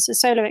comes a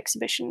solo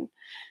exhibition,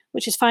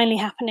 which is finally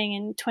happening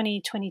in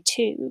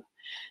 2022.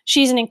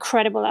 She's an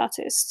incredible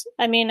artist.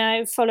 I mean,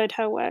 I followed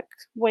her work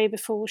way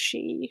before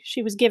she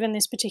was given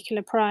this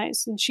particular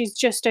prize. And she's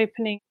just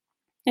opening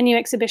a new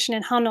exhibition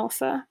in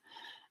Hanover.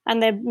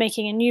 And they're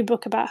making a new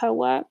book about her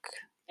work.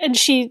 And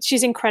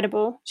she's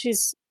incredible.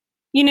 She's,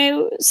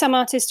 some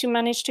artists who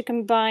manage to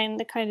combine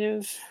the kind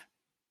of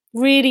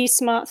really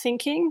smart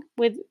thinking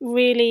with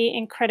really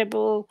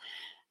incredible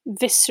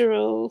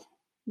visceral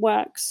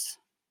works.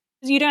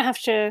 You don't have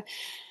to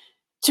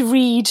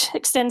read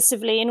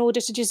extensively in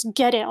order to just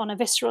get it on a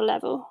visceral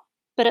level.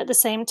 But at the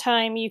same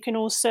time, you can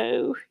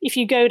also, if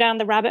you go down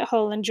the rabbit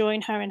hole and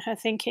join her in her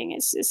thinking,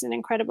 it's an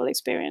incredible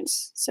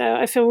experience. So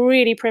I feel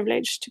really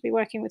privileged to be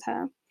working with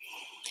her.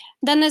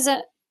 Then there's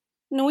a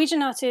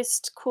Norwegian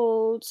artist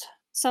called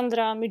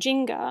Sandra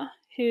Mujinga,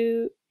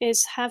 who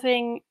is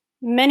having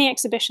many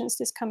exhibitions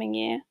this coming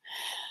year.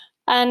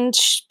 And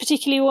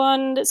particularly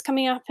one that's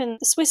coming up in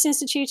the Swiss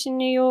Institute in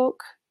New York.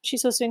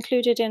 She's also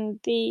included in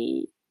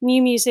the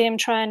New Museum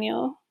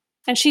Triennial.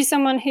 And she's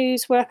someone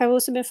whose work I've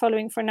also been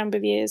following for a number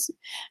of years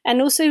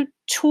and also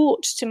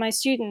taught to my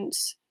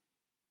students,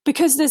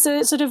 because there's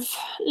a sort of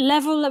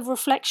level of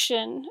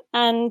reflection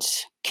and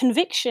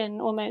conviction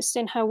almost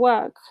in her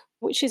work,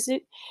 which is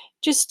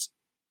just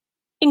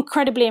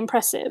incredibly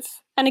impressive.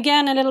 And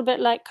again, a little bit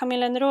like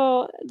Camille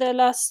Enro, the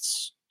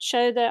last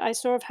show that I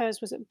saw of hers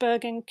was at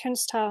Bergen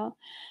Kunsthal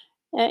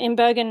in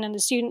Bergen, and the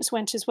students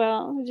went as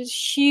well. It was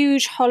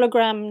huge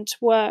hologrammed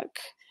work,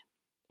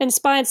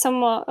 inspired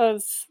somewhat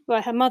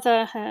by her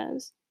mother, her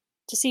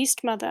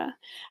deceased mother,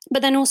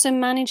 but then also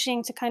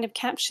managing to kind of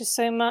capture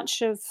so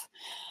much of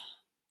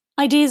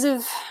ideas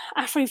of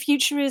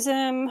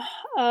Afrofuturism,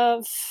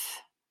 of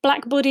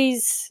Black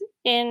bodies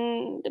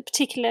in a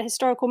particular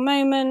historical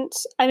moment.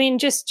 I mean,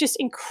 just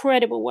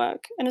incredible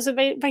work. And it's a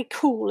very, very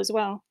cool as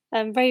well.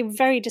 Very,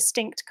 very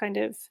distinct kind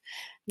of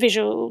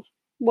visual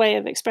way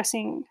of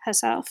expressing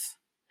herself.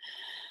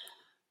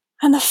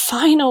 And the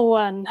final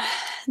one,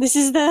 this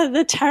is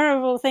the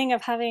terrible thing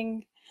of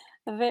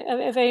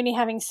only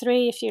having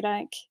 3, if you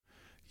like.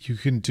 You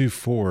can do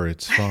 4,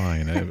 it's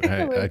fine.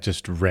 I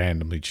just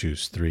randomly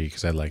choose 3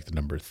 because I like the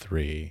number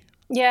 3.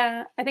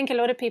 Yeah, I think a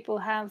lot of people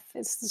have.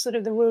 It's sort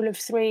of the rule of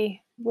 3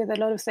 with a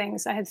lot of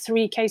things. I had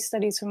 3 case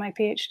studies for my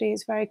PhD.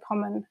 It's very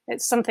common.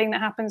 It's something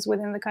that happens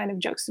within the kind of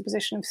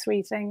juxtaposition of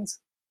 3 things.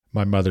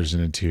 My mother's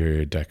an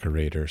interior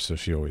decorator, so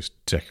she always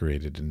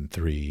decorated in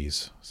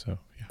 3s. So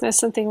yeah. There's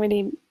something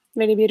really,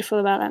 really beautiful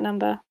about that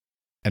number.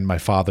 And my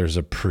father's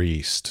a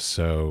priest,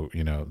 so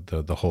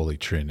the Holy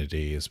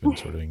Trinity has been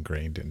sort of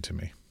ingrained into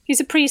me. He's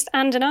a priest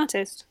and an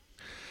artist.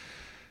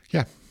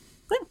 Yeah.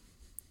 Well,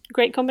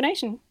 great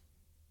combination.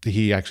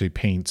 He actually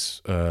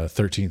paints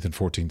 13th and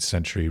 14th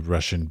century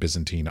Russian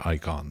Byzantine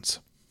icons.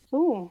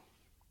 Ooh.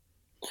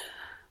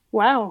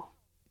 Wow.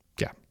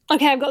 Yeah.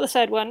 Okay, I've got the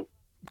third one.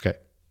 Okay.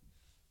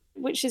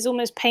 Which is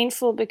almost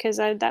painful because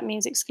that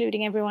means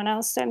excluding everyone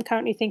else that I'm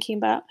currently thinking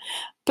about.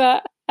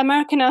 But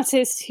American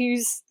artist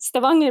who's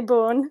Stavanger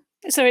born,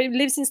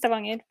 lives in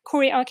Stavanger,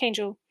 Corey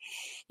Archangel.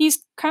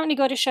 He's currently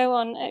got a show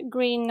on at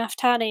Green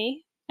Naftali,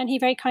 and he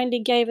very kindly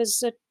gave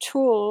us a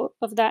tour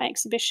of that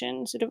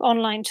exhibition, sort of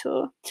online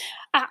tour.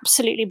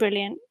 Absolutely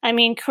brilliant. I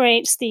mean,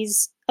 creates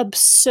these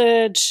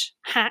absurd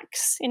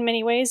hacks in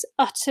many ways,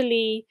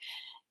 utterly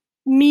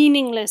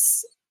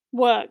meaningless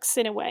works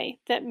in a way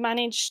that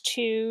manage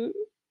to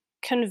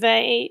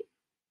convey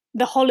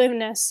the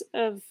hollowness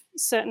of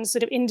certain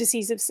sort of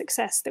indices of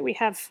success that we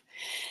have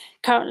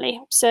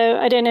currently. So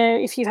I don't know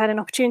if you've had an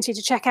opportunity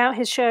to check out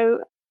his show.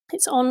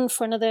 It's on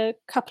for another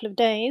couple of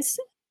days.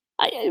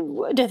 I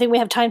don't think we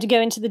have time to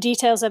go into the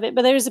details of it,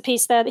 but there is a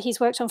piece there that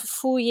he's worked on for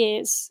 4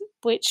 years,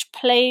 which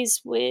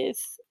plays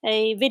with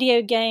a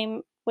video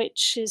game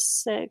which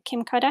is the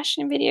Kim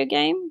Kardashian video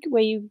game,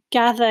 where you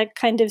gather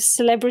kind of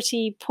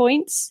celebrity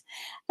points.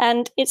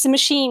 And it's a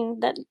machine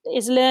that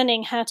is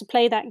learning how to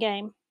play that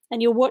game.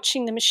 And you're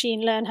watching the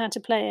machine learn how to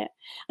play it.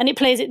 And it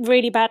plays it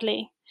really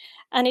badly.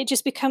 And it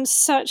just becomes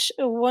such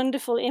a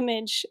wonderful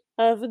image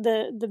of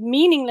the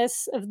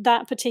meaningless of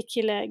that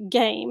particular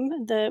game,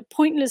 the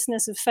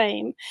pointlessness of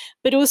fame,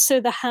 but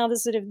also how the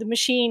sort of the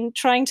machine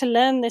trying to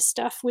learn this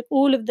stuff with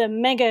all of the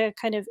mega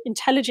kind of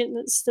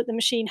intelligence that the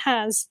machine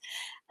has,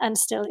 and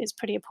still is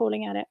pretty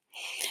appalling at it.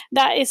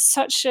 That is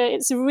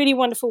it's a really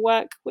wonderful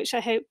work, which I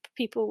hope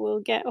people will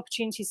get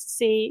opportunities to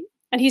see.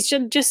 And he's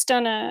just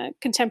done a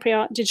contemporary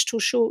art digital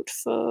short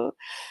for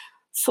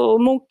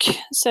Munch,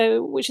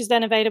 which is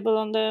then available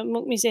on the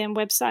Munch Museum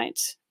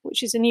website,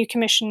 which is a new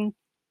commission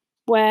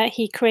where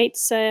he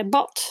creates a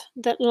bot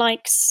that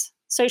likes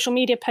social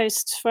media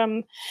posts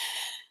from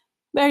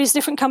various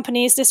different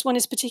companies. This one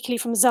is particularly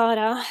from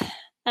Zara.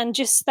 And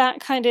just that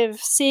kind of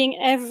seeing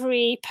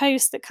every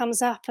post that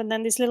comes up, and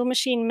then this little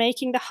machine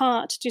making the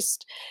heart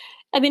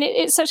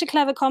it's such a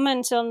clever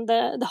comment on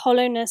the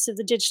hollowness of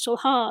the digital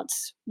heart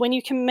when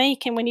you can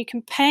make and when you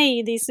can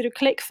pay these sort of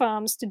click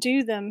farms to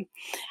do them.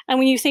 And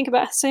when you think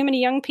about so many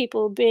young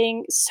people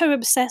being so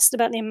obsessed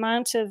about the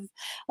amount of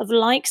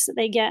likes that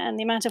they get and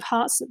the amount of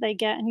hearts that they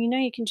get, and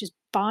you can just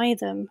buy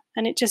them.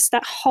 And it just,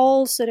 that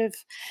whole sort of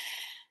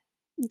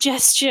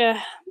gesture,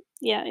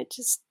 it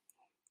just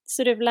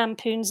sort of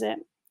lampoons it.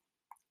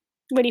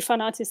 Really fun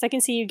artist. I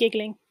can see you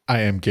giggling.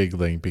 I am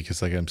giggling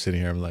because I'm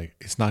sitting here, I'm like,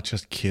 it's not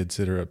just kids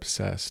that are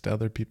obsessed.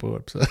 Other people are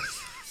obsessed.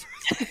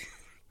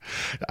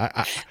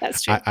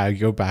 That's true. I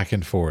go back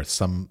and forth.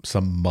 Some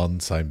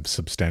months I'm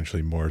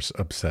substantially more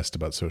obsessed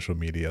about social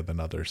media than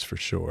others for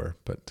sure.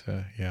 But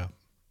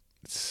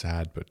it's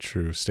sad but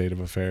true state of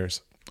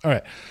affairs. All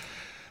right.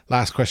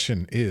 Last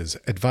question is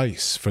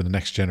advice for the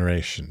next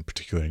generation,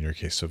 particularly in your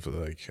case of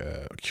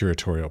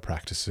curatorial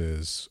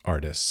practices,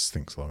 artists,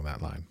 things along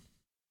that line.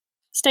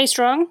 Stay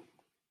strong.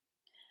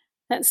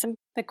 That's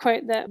the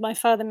quote that my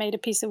father made a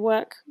piece of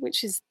work,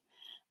 which is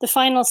the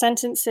final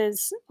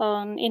sentences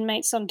on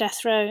inmates on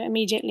death row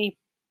immediately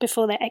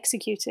before they're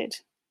executed.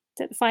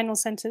 That the final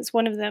sentence,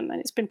 one of them, and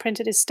it's been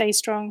printed, is stay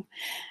strong.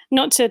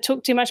 Not to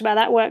talk too much about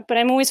that work, but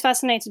I'm always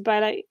fascinated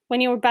by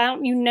when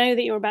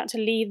that you're about to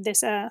leave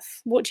this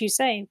earth, what do you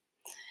say?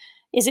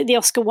 Is it the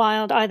Oscar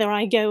Wilde, either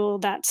I go or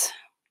that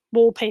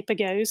wallpaper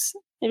goes?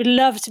 I would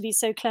love to be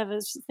so clever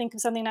as to think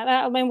of something like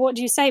that. I mean, what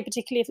do you say,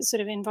 particularly if it's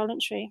sort of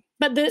involuntary?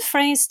 But the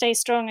phrase stay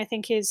strong, I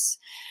think, is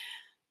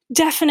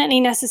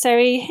definitely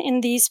necessary in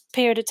these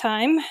period of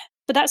time.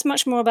 But that's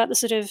much more about the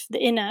sort of the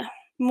inner,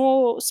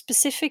 more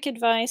specific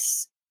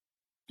advice.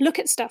 Look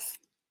at stuff.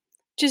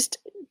 Just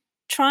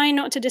try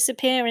not to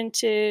disappear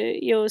into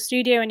your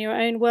studio and your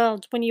own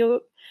world. When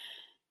you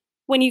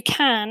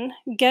can,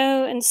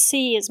 go and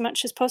see as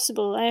much as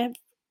possible. I have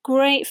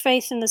great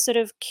faith in the sort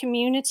of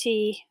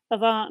community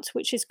of art,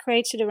 which is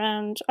created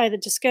around either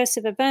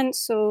discursive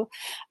events or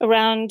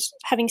around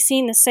having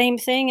seen the same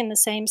thing in the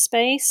same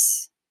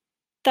space.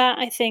 That,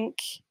 I think,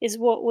 is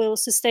what will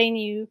sustain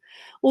you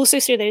also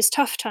through those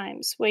tough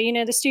times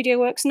where, the studio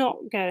work's not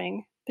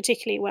going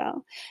particularly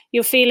well.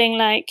 You're feeling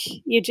like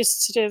you're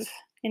just sort of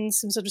in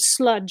some sort of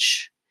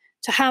sludge.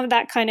 To have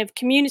that kind of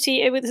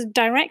community, with a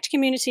direct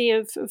community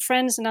of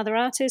friends and other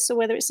artists, or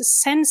whether it's a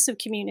sense of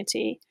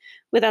community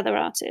with other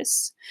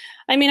artists.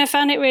 I mean, I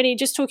found it really,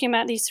 just talking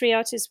about these three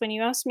artists when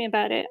you asked me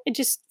about it, I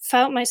just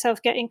felt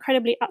myself get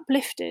incredibly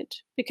uplifted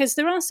because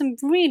there are some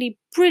really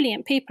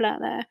brilliant people out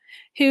there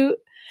who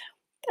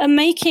are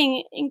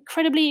making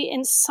incredibly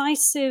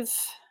incisive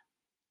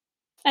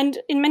and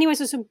in many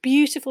ways also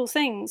beautiful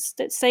things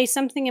that say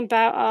something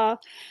about our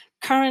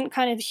current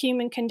kind of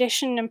human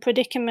condition and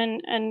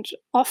predicament and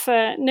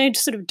offer no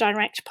sort of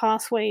direct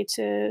pathway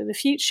to the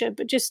future,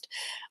 but just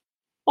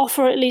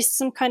offer at least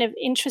some kind of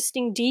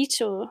interesting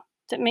detour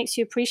that makes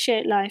you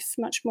appreciate life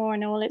much more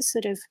in all its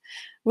sort of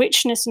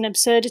richness and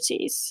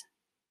absurdities.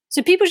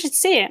 So people should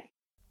see it.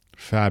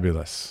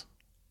 Fabulous.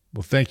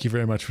 Well, thank you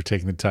very much for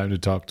taking the time to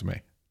talk to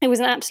me. It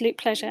was an absolute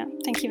pleasure.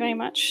 Thank you very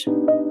much.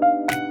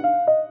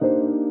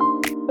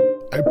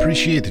 I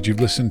appreciate that you've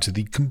listened to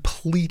the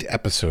complete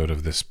episode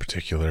of this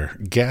particular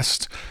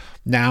guest.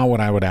 Now, what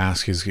I would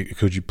ask is,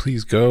 could you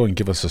please go and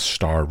give us a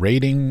star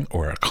rating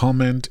or a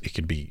comment? It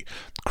could be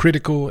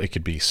critical, it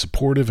could be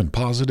supportive and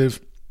positive.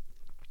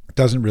 It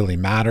doesn't really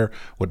matter.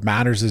 What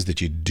matters is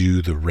that you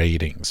do the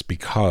ratings,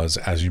 because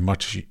as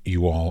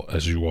you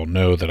all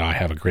know that I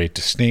have a great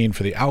disdain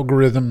for the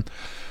algorithm.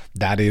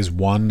 That is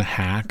one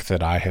hack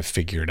that I have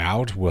figured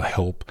out will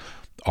help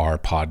our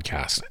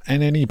podcast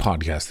and any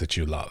podcast that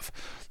you love.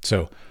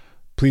 So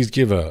please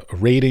give a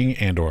rating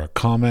and or a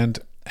comment,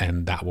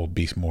 and that will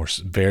be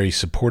very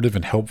supportive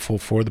and helpful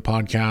for the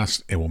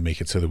podcast. It will make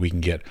it so that we can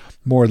get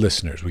more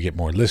listeners. We get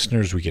more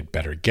listeners, we get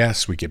better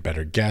guests,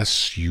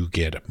 you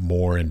get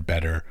more and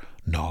better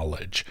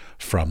knowledge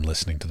from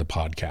listening to the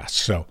podcast.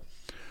 So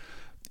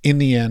in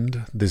the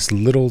end, this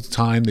little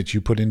time that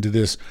you put into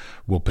this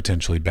will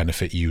potentially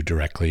benefit you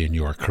directly in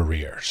your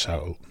career.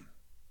 So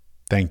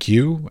Thank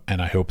you,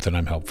 and I hope that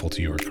I'm helpful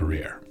to your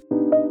career.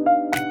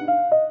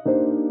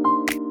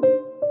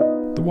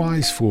 The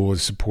Wise Fool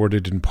is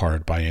supported in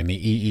part by an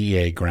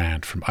EEA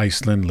grant from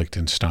Iceland,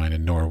 Liechtenstein,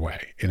 and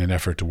Norway in an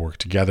effort to work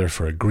together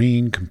for a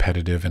green,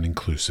 competitive, and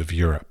inclusive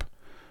Europe.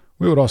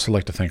 We would also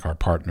like to thank our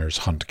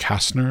partners Hunt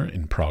Kastner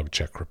in Prague,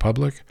 Czech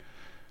Republic,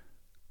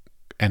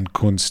 and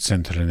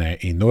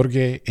Kunstsentrene i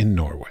Norge in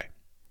Norway.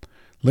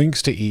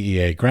 Links to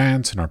EEA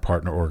grants and our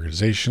partner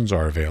organizations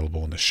are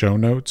available in the show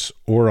notes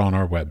or on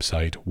our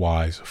website,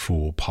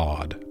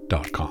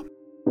 wisefoolpod.com.